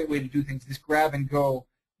is a great way to do things. This grab and go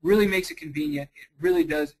really makes it convenient. It really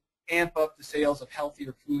does amp up the sales of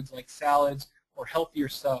healthier foods like salads or healthier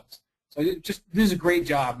subs. So this is a great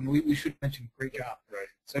job, and we should mention great job. Right.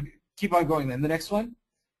 So keep on going then. The next one.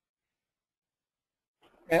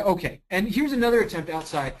 Okay, and here's another attempt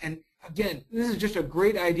outside. And again, this is just a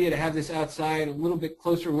great idea to have this outside, a little bit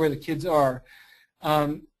closer to where the kids are.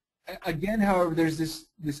 Again, however, there's this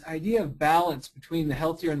idea of balance between the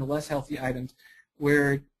healthier and the less healthy items,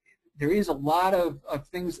 where there is a lot of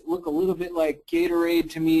things that look a little bit like Gatorade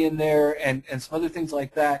to me in there, and some other things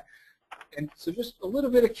like that. And so just a little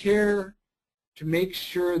bit of care to make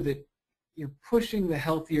sure that you're pushing the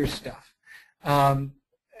healthier stuff.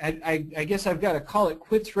 I guess I've got to call it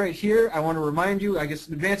quits right here. I want to remind you, I guess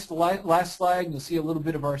advance the last slide, and you'll see a little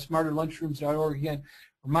bit of our smarterlunchrooms.org again.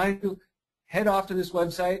 Remind you, head off to this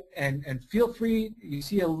website and feel free. You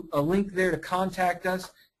see a link there to contact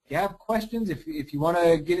us. If you have questions, if you want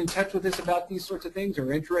to get in touch with us about these sorts of things, or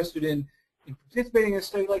are interested in participating in a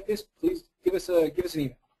study like this, please give us an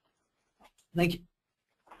email. Thank you.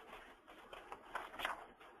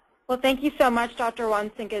 Well, thank you so much, Dr.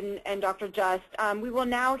 Wansink and Dr. Just. We will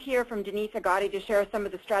now hear from Denise Agati to share some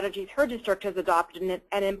of the strategies her district has adopted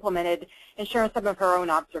and implemented, and share some of her own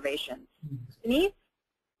observations. Denise?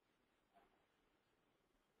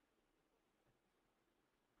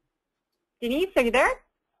 Denise, are you there?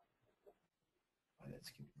 Oh, that's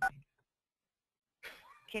confusing.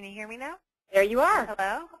 Can you hear me now? There you are.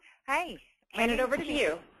 Hello? Hi. Hand it over to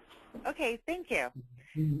you. Okay, thank you.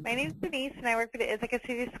 My name is Denise, and I work for the Ithaca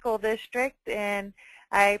City School District, and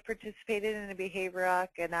I participated in the behavioral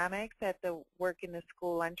economics at the Work in the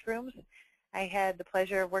School lunchrooms. I had the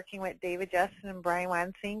pleasure of working with David Justin and Brian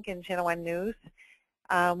Wansink in Channel 1 News.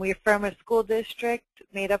 We're from a school district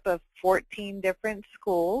made up of 14 different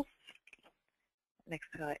schools. Next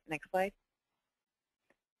slide.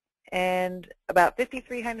 And about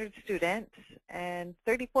 5,300 students, and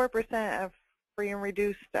 34% of free and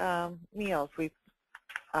reduced meals we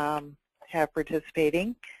have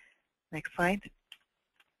participating. Next slide.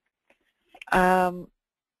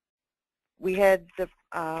 We had the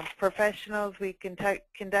professionals. We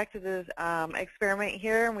conducted this experiment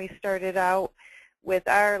here, and we started out with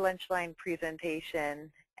our lunch line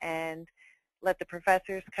presentation and let the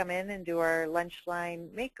professors come in and do our lunch line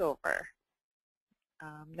makeover.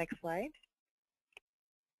 Next slide.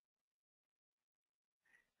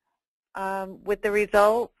 With the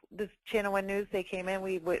result, this Channel 1 News, they came in,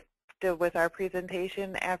 we did with our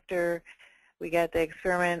presentation after we got the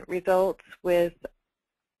experiment results with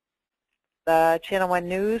the Channel 1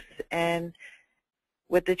 News, and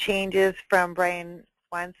with the changes from Brian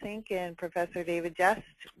Wansink and Professor David Just,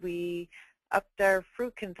 we upped our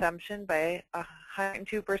fruit consumption by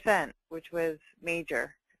 102%, which was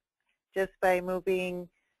major, just by moving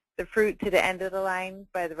the fruit to the end of the line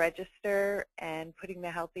by the register and putting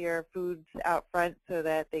the healthier foods out front so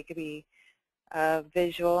that they could be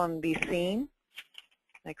visual and be seen.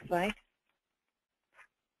 Next slide.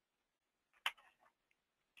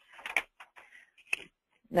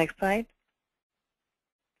 Next slide.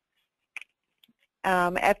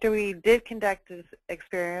 After we did conduct this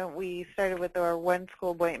experiment, we started with our one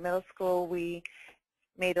school, Boynton Middle School. We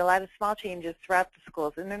made a lot of small changes throughout the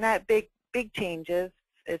schools, and they're not big changes.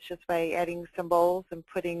 It's just by adding some bowls and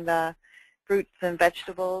putting the fruits and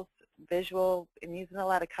vegetables visual and using a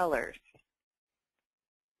lot of colors.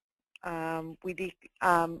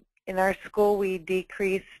 In our school, we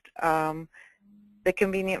decreased the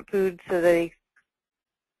convenient foods so they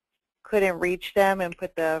couldn't reach them, and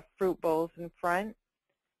put the fruit bowls in front.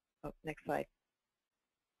 Oh, next slide.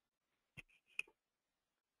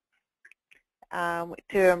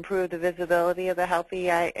 To improve the visibility of the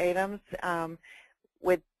healthy items,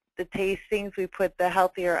 with the tastings, we put the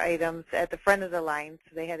healthier items at the front of the line,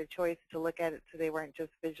 so they had a choice to look at it, so they weren't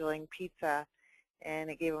just visualing pizza, and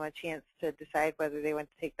it gave them a chance to decide whether they want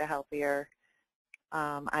to take the healthier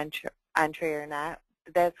entree or not.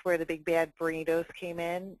 That's where the big bad burritos came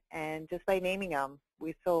in, and just by naming them,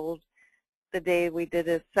 we sold, the day we did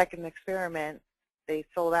a second experiment, they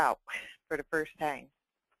sold out for the first time.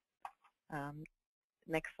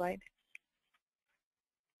 Next slide.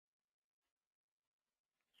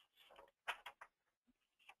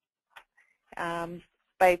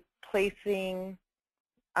 By placing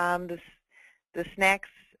the snacks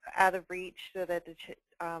out of reach so that the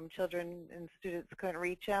children and students couldn't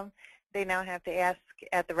reach them, they now have to ask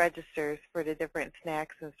at the registers for the different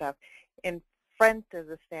snacks and stuff. In front of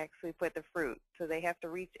the snacks, we put the fruit, so they have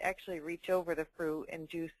to actually reach over the fruit and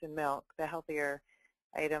juice and milk, the healthier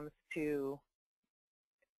items, to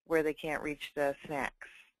where they can't reach the snacks.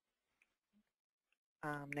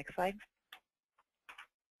 Next slide.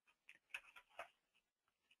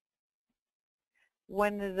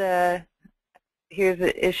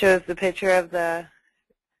 It shows the picture of the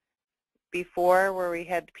before, where we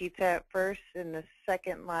had pizza at first, and the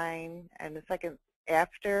second line and the second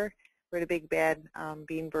after, where the big bad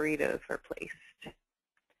bean burritos were placed.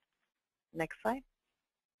 Next slide.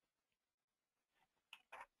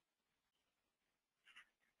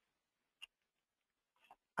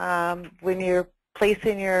 When you're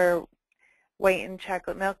placing your white and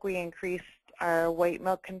chocolate milk, we increased our white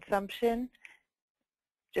milk consumption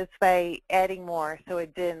just by adding more, so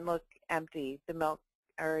it didn't look empty, the milk,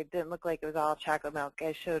 or it didn't look like it was all chocolate milk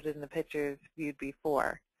as showed in the pictures viewed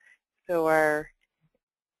before. So our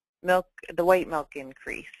milk, the white milk,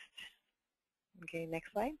 increased. Okay,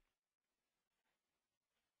 next slide.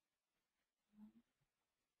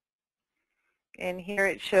 And here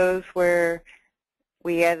it shows where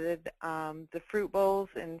we added the fruit bowls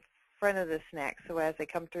in front of the snacks, so as they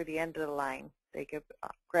come through the end of the line, they could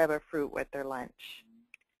grab a fruit with their lunch.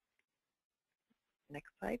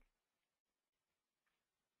 Next slide.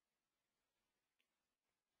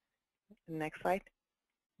 Next slide.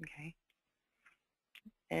 Okay.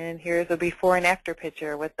 And here's a before and after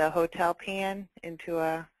picture with the hotel pan into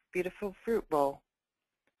a beautiful fruit bowl.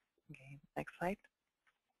 Okay, next slide.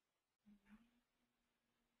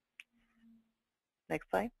 Next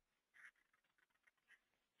slide.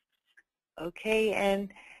 Okay, and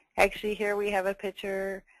actually here we have a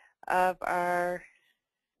picture of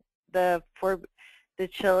the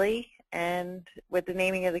chili and with the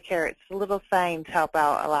naming of the carrots. The little signs help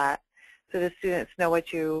out a lot so the students know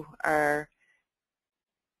what you are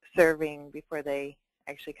serving before they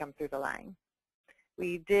actually come through the line.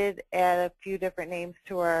 We did add a few different names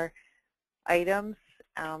to our items.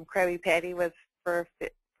 Krabby Patty was for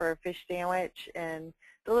a fish sandwich, and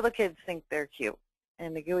the little kids think they're cute.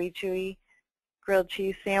 And the Gooey Chewy grilled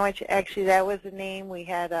cheese sandwich, actually that was a name. We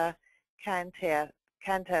had a contest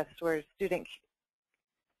where a student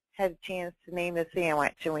had a chance to name the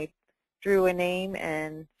sandwich, and we drew a name,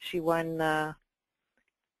 and she won the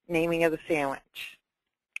naming of the sandwich.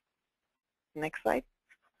 Next slide.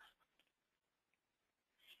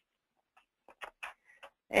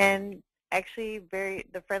 And actually,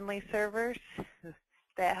 the friendly servers,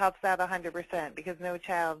 that helps out 100% because no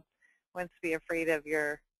child wants to be afraid of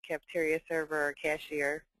your cafeteria server or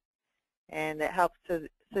cashier. And it helps to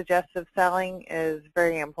suggestive selling is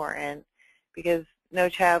very important because no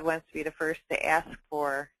child wants to be the first to ask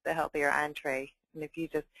for the healthier entree. And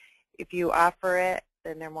if you offer it,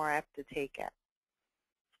 then they're more apt to take it.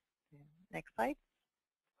 Next slide.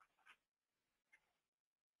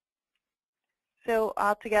 So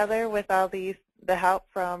altogether, with all the help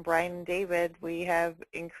from Brian and David, we have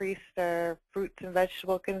increased our fruits and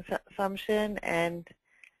vegetable consumption and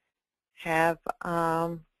have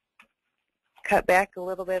cut back a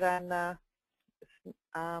little bit on the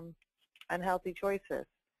unhealthy choices.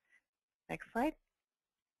 Next slide.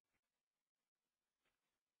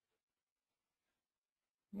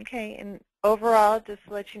 Okay, and overall, just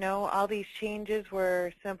to let you know, all these changes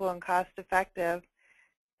were simple and cost-effective.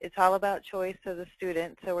 It's all about choice of the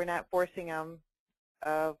student, so we're not forcing them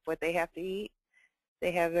of what they have to eat.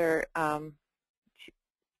 They have their,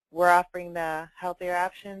 we're offering the healthier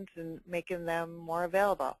options and making them more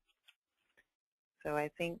available. So I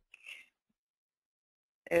think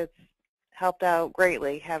it's helped out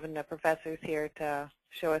greatly having the professors here to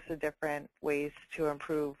show us the different ways to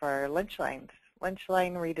improve our lunch line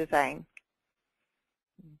redesign.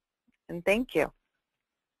 And thank you.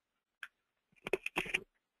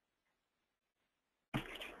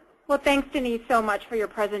 Well, thanks, Denise, so much for your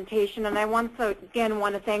presentation. And I again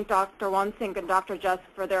want to thank Dr. Wansink and Dr. Just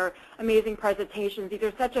for their amazing presentations. These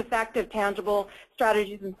are such effective, tangible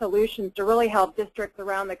strategies and solutions to really help districts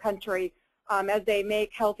around the country as they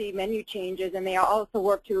make healthy menu changes, and they also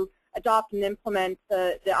work to adopt and implement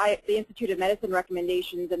the Institute of Medicine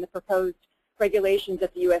recommendations and the proposed regulations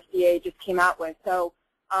that the USDA just came out with. So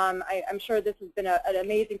I'm sure this has been an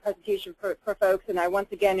amazing presentation for folks, and I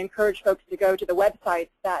once again encourage folks to go to the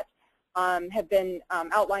websites that have been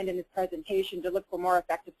outlined in this presentation to look for more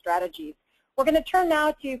effective strategies. We're going to turn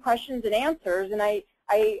now to questions and answers, and I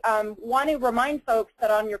want to remind folks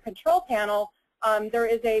that on your control panel there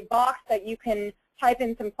is a box that you can type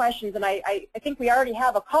in some questions, and I think we already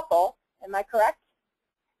have a couple. Am I correct?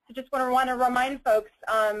 So just want to remind folks,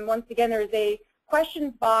 once again, there's a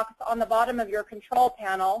questions box on the bottom of your control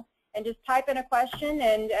panel, and just type in a question,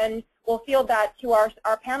 and we'll field that to our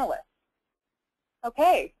panelists.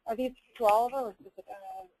 Okay, are these to all of us?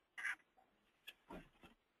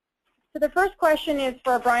 So the first question is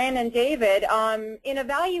for Brian and David. In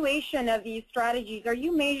evaluation of these strategies, are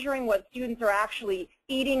you measuring what students are actually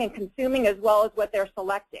eating and consuming as well as what they're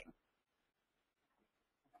selecting?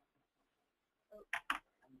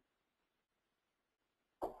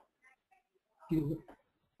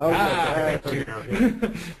 Okay.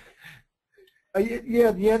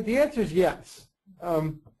 Yeah, the answer is yes.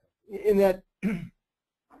 In that,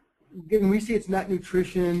 again, we see it's not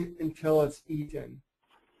nutrition until it's eaten.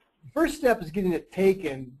 The first step is getting it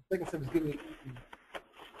taken. The second step is getting it eaten.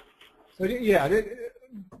 So yeah,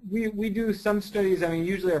 we do some studies. I mean,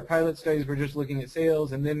 usually our pilot studies, we're just looking at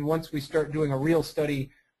sales, and then once we start doing a real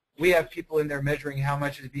study, we have people in there measuring how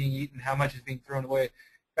much is being eaten, how much is being thrown away. In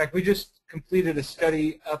fact, we just completed a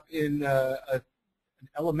study up in an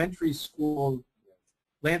elementary school,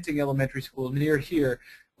 Lansing Elementary School near here,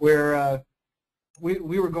 where we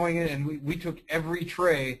were going in and we took every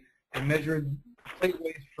tray and measured plate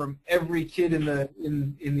waste from every kid in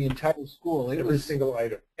the entire school. Every single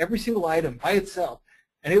item. Every single item by itself,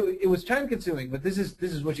 and it was time consuming. But this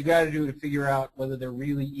is what you got to do to figure out whether they're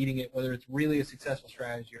really eating it, whether it's really a successful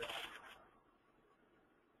strategy or not.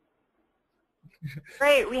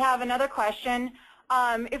 Great. We have another question.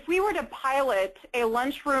 If we were to pilot a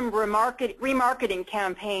lunchroom remarketing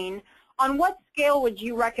campaign, on what scale would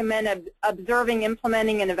you recommend observing,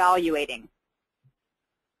 implementing, and evaluating?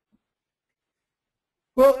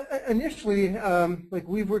 Well, initially, like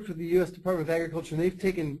we've worked with the U.S. Department of Agriculture, and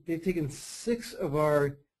they've taken 6 of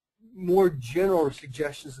our more general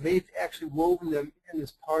suggestions. They've actually woven them in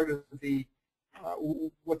as part of the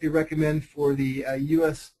what they recommend for the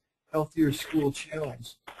U.S. Healthier School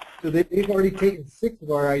Challenge. So they've already taken 6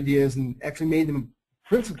 of our ideas and actually made them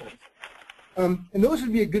principles. And those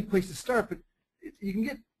would be a good place to start. But you can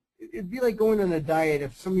get it'd be like going on a diet.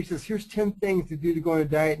 If somebody says, "Here's 10 things to do to go on a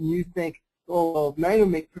diet," and you think, "Oh, well, 9 will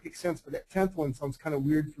make perfect sense, but that 10th one sounds kind of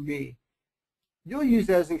weird for me," you'll use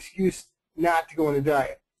that as an excuse not to go on a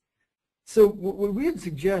diet. So what we would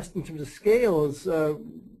suggest in terms of scale is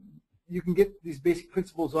you can get these basic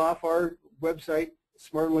principles off our website,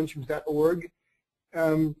 smartllunchrooms.org.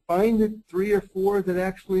 Find 3 or 4 that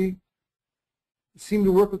actually seem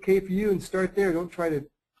to work okay for you and start there. Don't try to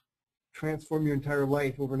transform your entire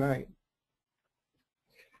life overnight.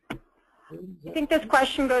 I think this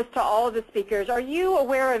question goes to all of the speakers. Are you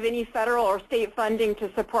aware of any federal or state funding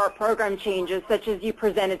to support program changes such as you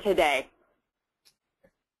presented today?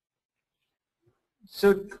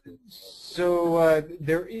 So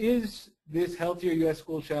there is this Healthier U.S.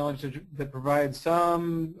 School Challenge that provides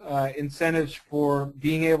some incentives for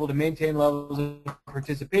being able to maintain levels of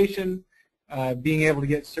participation, being able to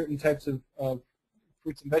get certain types of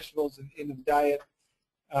fruits and vegetables into the diet.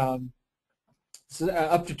 So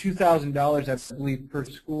up to $2,000, I believe, per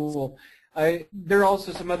school. There are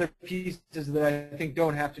also some other pieces that I think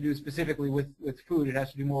don't have to do specifically with food. It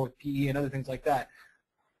has to do more with PE and other things like that.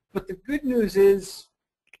 But the good news is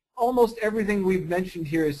almost everything we've mentioned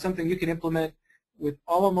here is something you can implement with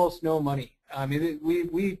almost no money. I mean,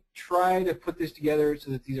 we try to put this together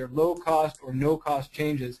so that these are low-cost or no-cost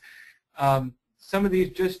changes. Some of these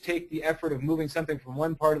just take the effort of moving something from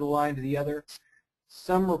one part of the line to the other.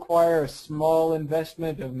 Some require a small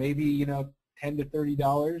investment of maybe, $10 to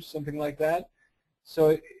 $30, something like that.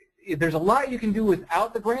 So there's a lot you can do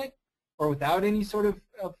without the grant or without any sort of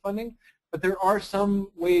funding, but there are some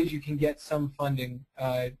ways you can get some funding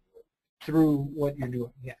through what you're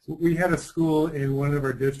doing. Yes. We had a school in one of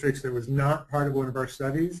our districts that was not part of one of our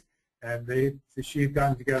studies, and she had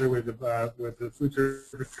gotten together with the food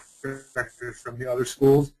service directors from the other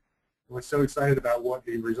schools and was so excited about what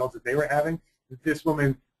the results that they were having. This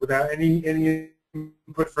woman, without any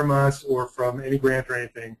input from us or from any grant or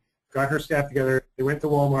anything, got her staff together. They went to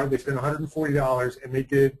Walmart. They spent $140, and they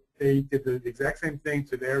did the exact same thing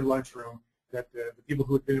to their lunchroom that the people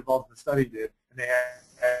who had been involved in the study did. And they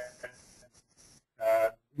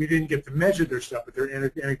we didn't get to measure their stuff, but their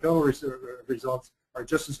anecdotal results are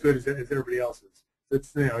just as good as everybody else's. So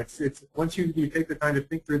it's once you take the time to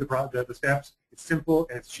think through the steps, it's simple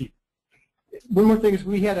and it's cheap. One more thing is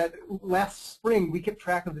we had last spring we kept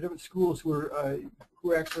track of the different schools who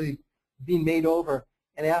were actually being made over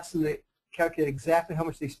and asked them to calculate exactly how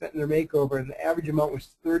much they spent in their makeover, and the average amount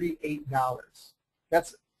was $38.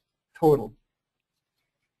 That's total.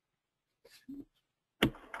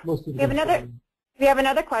 We have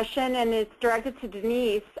another question, and it's directed to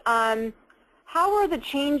Denise. How are the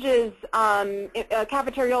changes,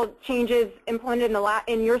 cafeterial changes implemented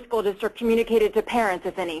in your school district communicated to parents,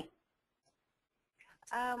 if any?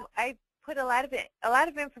 I put a lot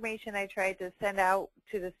of information I tried to send out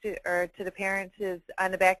to the parents is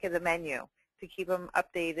on the back of the menu to keep them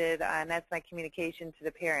updated on. That's my communication to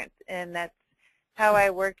the parents, and that's how I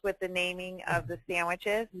worked with the naming of the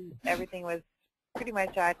sandwiches. Everything was pretty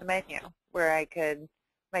much on the menu where I could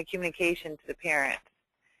my communication to the parents,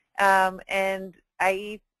 and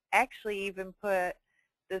I actually even put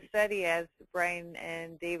the study as Brian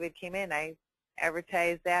and David came in. I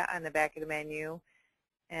advertised that on the back of the menu.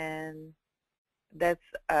 And that's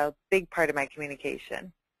a big part of my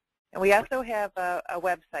communication. And we also have a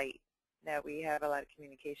website that we have a lot of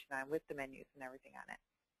communication on with the menus and everything on it.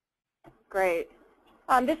 Great.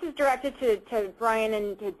 This is directed to Brian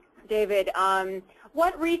and to David.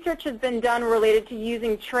 What research has been done related to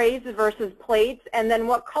using trays versus plates, and then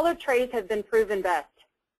what color trays have been proven best?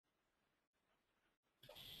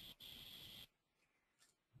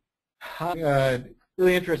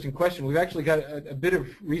 Really interesting question. We've actually got a bit of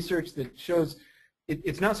research that shows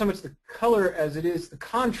it's not so much the color as it is the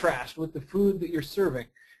contrast with the food that you're serving.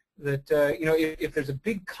 That if there's a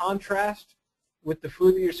big contrast with the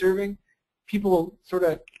food that you're serving, people sort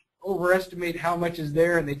of overestimate how much is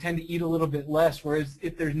there, and they tend to eat a little bit less. Whereas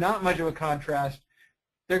if there's not much of a contrast,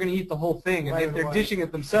 they're going to eat the whole thing. And if they're dishing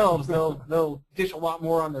it themselves, they'll dish a lot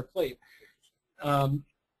more on their plate.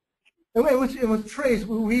 And with trays,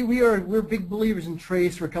 we're big believers in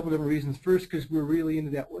trays for a couple of different reasons. First, because we're really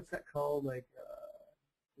into that. What's that called? Like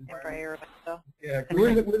Environmental. Yeah, we're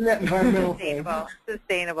in that environmental thing.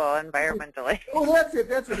 Sustainable environmentally. Oh, that's it.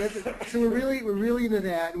 So we're really into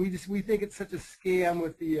that, and we think it's such a scam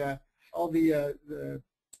with the all the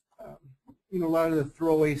you know, a lot of the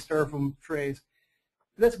throwaway styrofoam trays.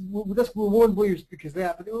 We're one believers because of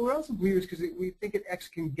that, but we're also believers because we think it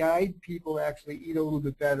actually can guide people to actually eat a little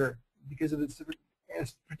bit better because of its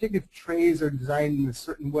particular trays are designed in a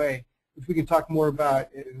certain way, which we can talk more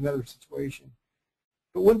about in another situation.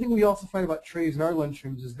 But one thing we also find about trays in our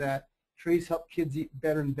lunchrooms is that trays help kids eat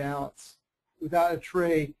better in balance. Without a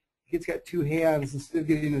tray, kid's got two hands. Instead of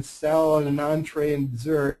getting a salad, an entree, and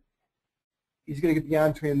dessert, he's going to get the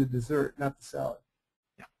entree and the dessert, not the salad.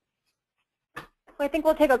 I think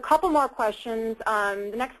we'll take a couple more questions.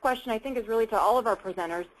 The next question I think is really to all of our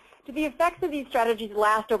presenters. Do the effects of these strategies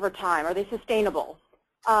last over time? Are they sustainable?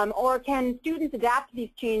 Or can students adapt to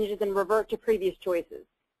these changes and revert to previous choices?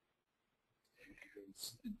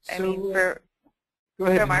 I mean, go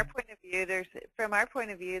ahead. from our point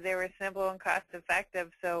of view, they were simple and cost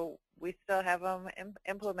effective, so we still have them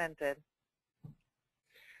implemented.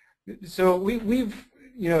 So we've,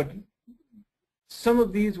 you know, some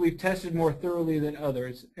of these we've tested more thoroughly than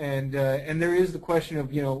others, and there is the question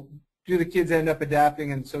of, you know, do the kids end up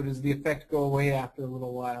adapting, and so does the effect go away after a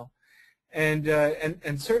little while? And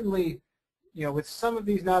certainly, you know, with some of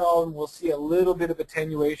these, not all of them, we'll see a little bit of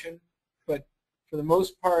attenuation, but for the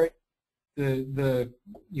most part, the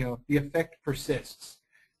you know, the effect persists,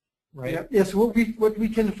 right? Yeah. Yes. What we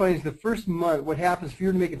tend to find is the first month. What happens if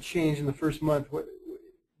you're to make a change in the first month?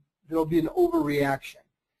 There'll be an overreaction.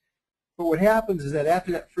 But what happens is that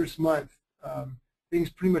after that first month, things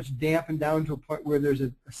pretty much dampen down to a point where there's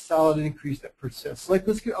a solid increase that persists. Like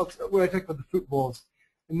when I talk about the fruit bowls.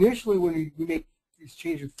 Initially, when we make these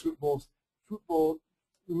changes with fruit bowls,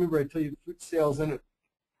 remember I tell you fruit sales end up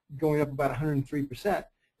going up about 103%.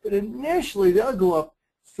 But initially, they'll go up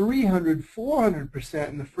 300, 400%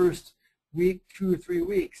 in the first week, 2 or 3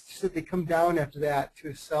 weeks. Just that they come down after that to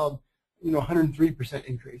a solid, you know, 103%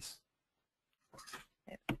 increase.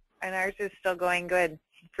 And ours is still going good.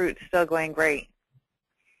 Fruit's still going great.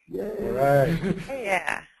 Yeah. All right.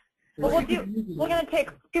 Yeah. Well, we're going to take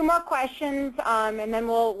 2 more questions, and then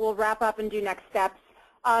we'll wrap up and do next steps.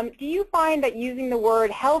 Do you find that using the word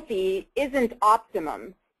healthy isn't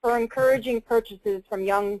optimum for encouraging purchases from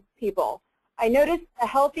young people? I noticed a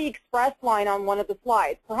healthy express line on one of the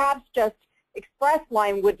slides. Perhaps just express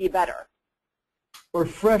line would be better. Or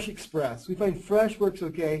fresh express. We find fresh works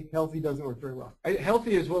okay, healthy doesn't work very well.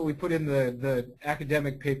 Healthy is what we put in the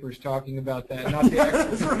academic papers talking about that, not the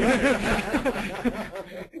actual.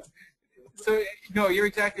 So, no, you're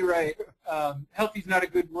exactly right. Healthy is not a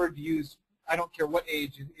good word to use. I don't care what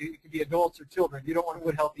age. It could be adults or children. You don't want to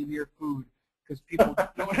put healthy near food because people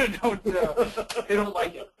they don't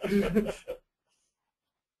like it.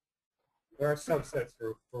 There are subsets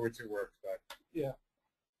for which it works, but yeah.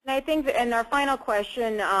 And I think, and our final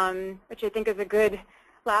question, which I think is a good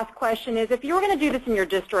last question, is if you were going to do this in your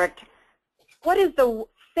district, what is the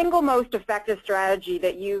single most effective strategy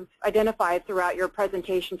that you've identified throughout your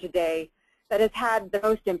presentation today that has had the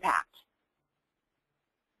most impact?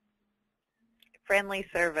 Friendly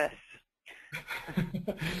service.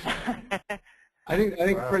 I think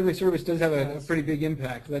Wow. friendly service does have a pretty big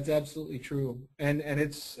impact. That's absolutely true, and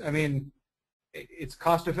it's, I mean, it's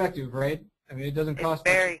cost effective, right? I mean, it doesn't cost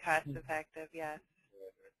It's very much. cost effective, yes.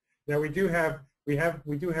 now we do have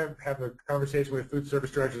a conversation with food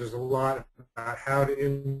service directors a lot about how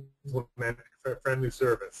to implement friendly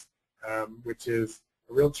service, which is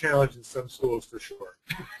a real challenge in some schools for sure.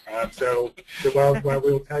 So while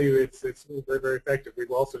we'll tell you it's very, very effective, we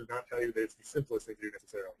will also not tell you that it's the simplest thing to do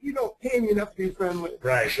necessarily. You don't pay me enough to be friendly.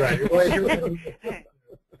 Right, right. Well,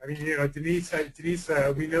 I mean, you know, Denise,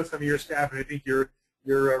 we know some of your staff, and I think you're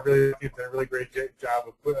really doing a really great job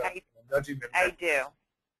of nudging them. I do.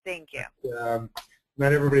 Thank you.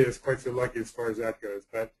 Not everybody is quite so lucky as far as that goes,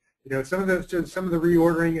 but you know, some of the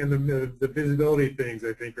reordering and the visibility things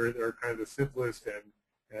I think are kind of the simplest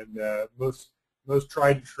and most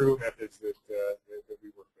tried and true methods that we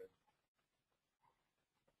work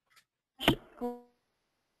with.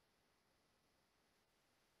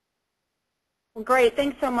 Well, great.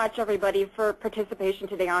 Thanks so much, everybody, for participation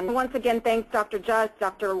today. Once again, thanks Dr. Just,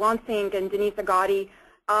 Dr. Lansing, and Denise Agati.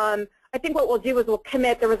 I think what we'll do is we'll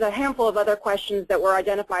commit. There was a handful of other questions that were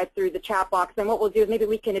identified through the chat box, and what we'll do is maybe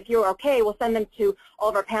we can, if you're okay, we'll send them to all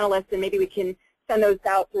of our panelists, and maybe we can send those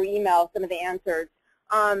out through email, some of the answers.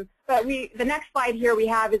 But the next slide here we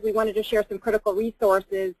have is we wanted to share some critical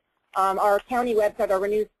resources. Our county website, our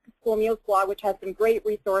Renewed School Meals blog, which has some great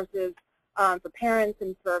resources for parents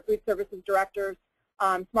and for food services directors.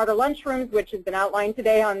 smarter lunchrooms, which has been outlined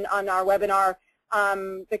today on our webinar,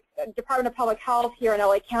 the Department of Public Health here in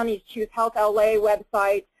LA County's Choose Health LA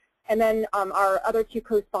website, and then our other two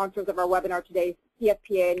co-sponsors of our webinar today,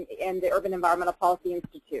 CFPA and the Urban Environmental Policy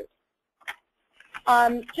Institute.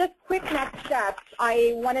 Just quick next steps.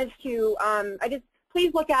 I wanted to,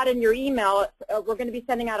 please look out in your email. We're going to be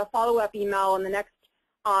sending out a follow-up email in the next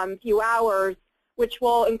few hours, which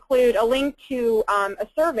will include a link to a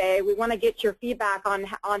survey. We want to get your feedback on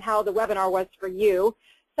how the webinar was for you.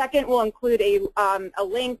 Second, we'll include a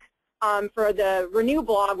link for the Renew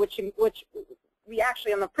blog, which we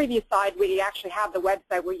actually, on the previous slide, we actually have the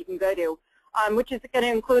website where you can go to, which is going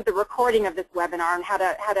to include the recording of this webinar and how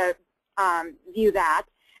to view that.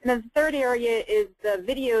 And then the third area is the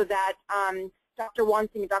video that Dr.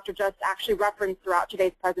 Wansing and Dr. Just actually referenced throughout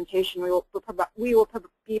today's presentation. We will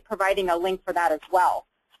be providing a link for that as well.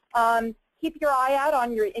 Keep your eye out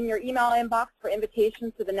in your email inbox for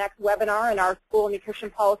invitations to the next webinar in our school nutrition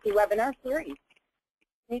policy webinar series.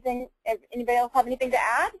 Anybody else have anything to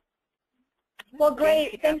add? Well,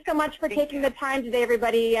 great. Thanks so much for taking the time today,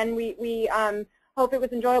 everybody, and we hope it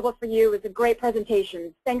was enjoyable for you. It was a great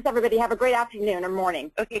presentation. Thanks, everybody. Have a great afternoon or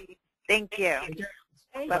morning. Okay. Thank you. Thank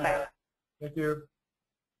you. Bye-bye. Thank you.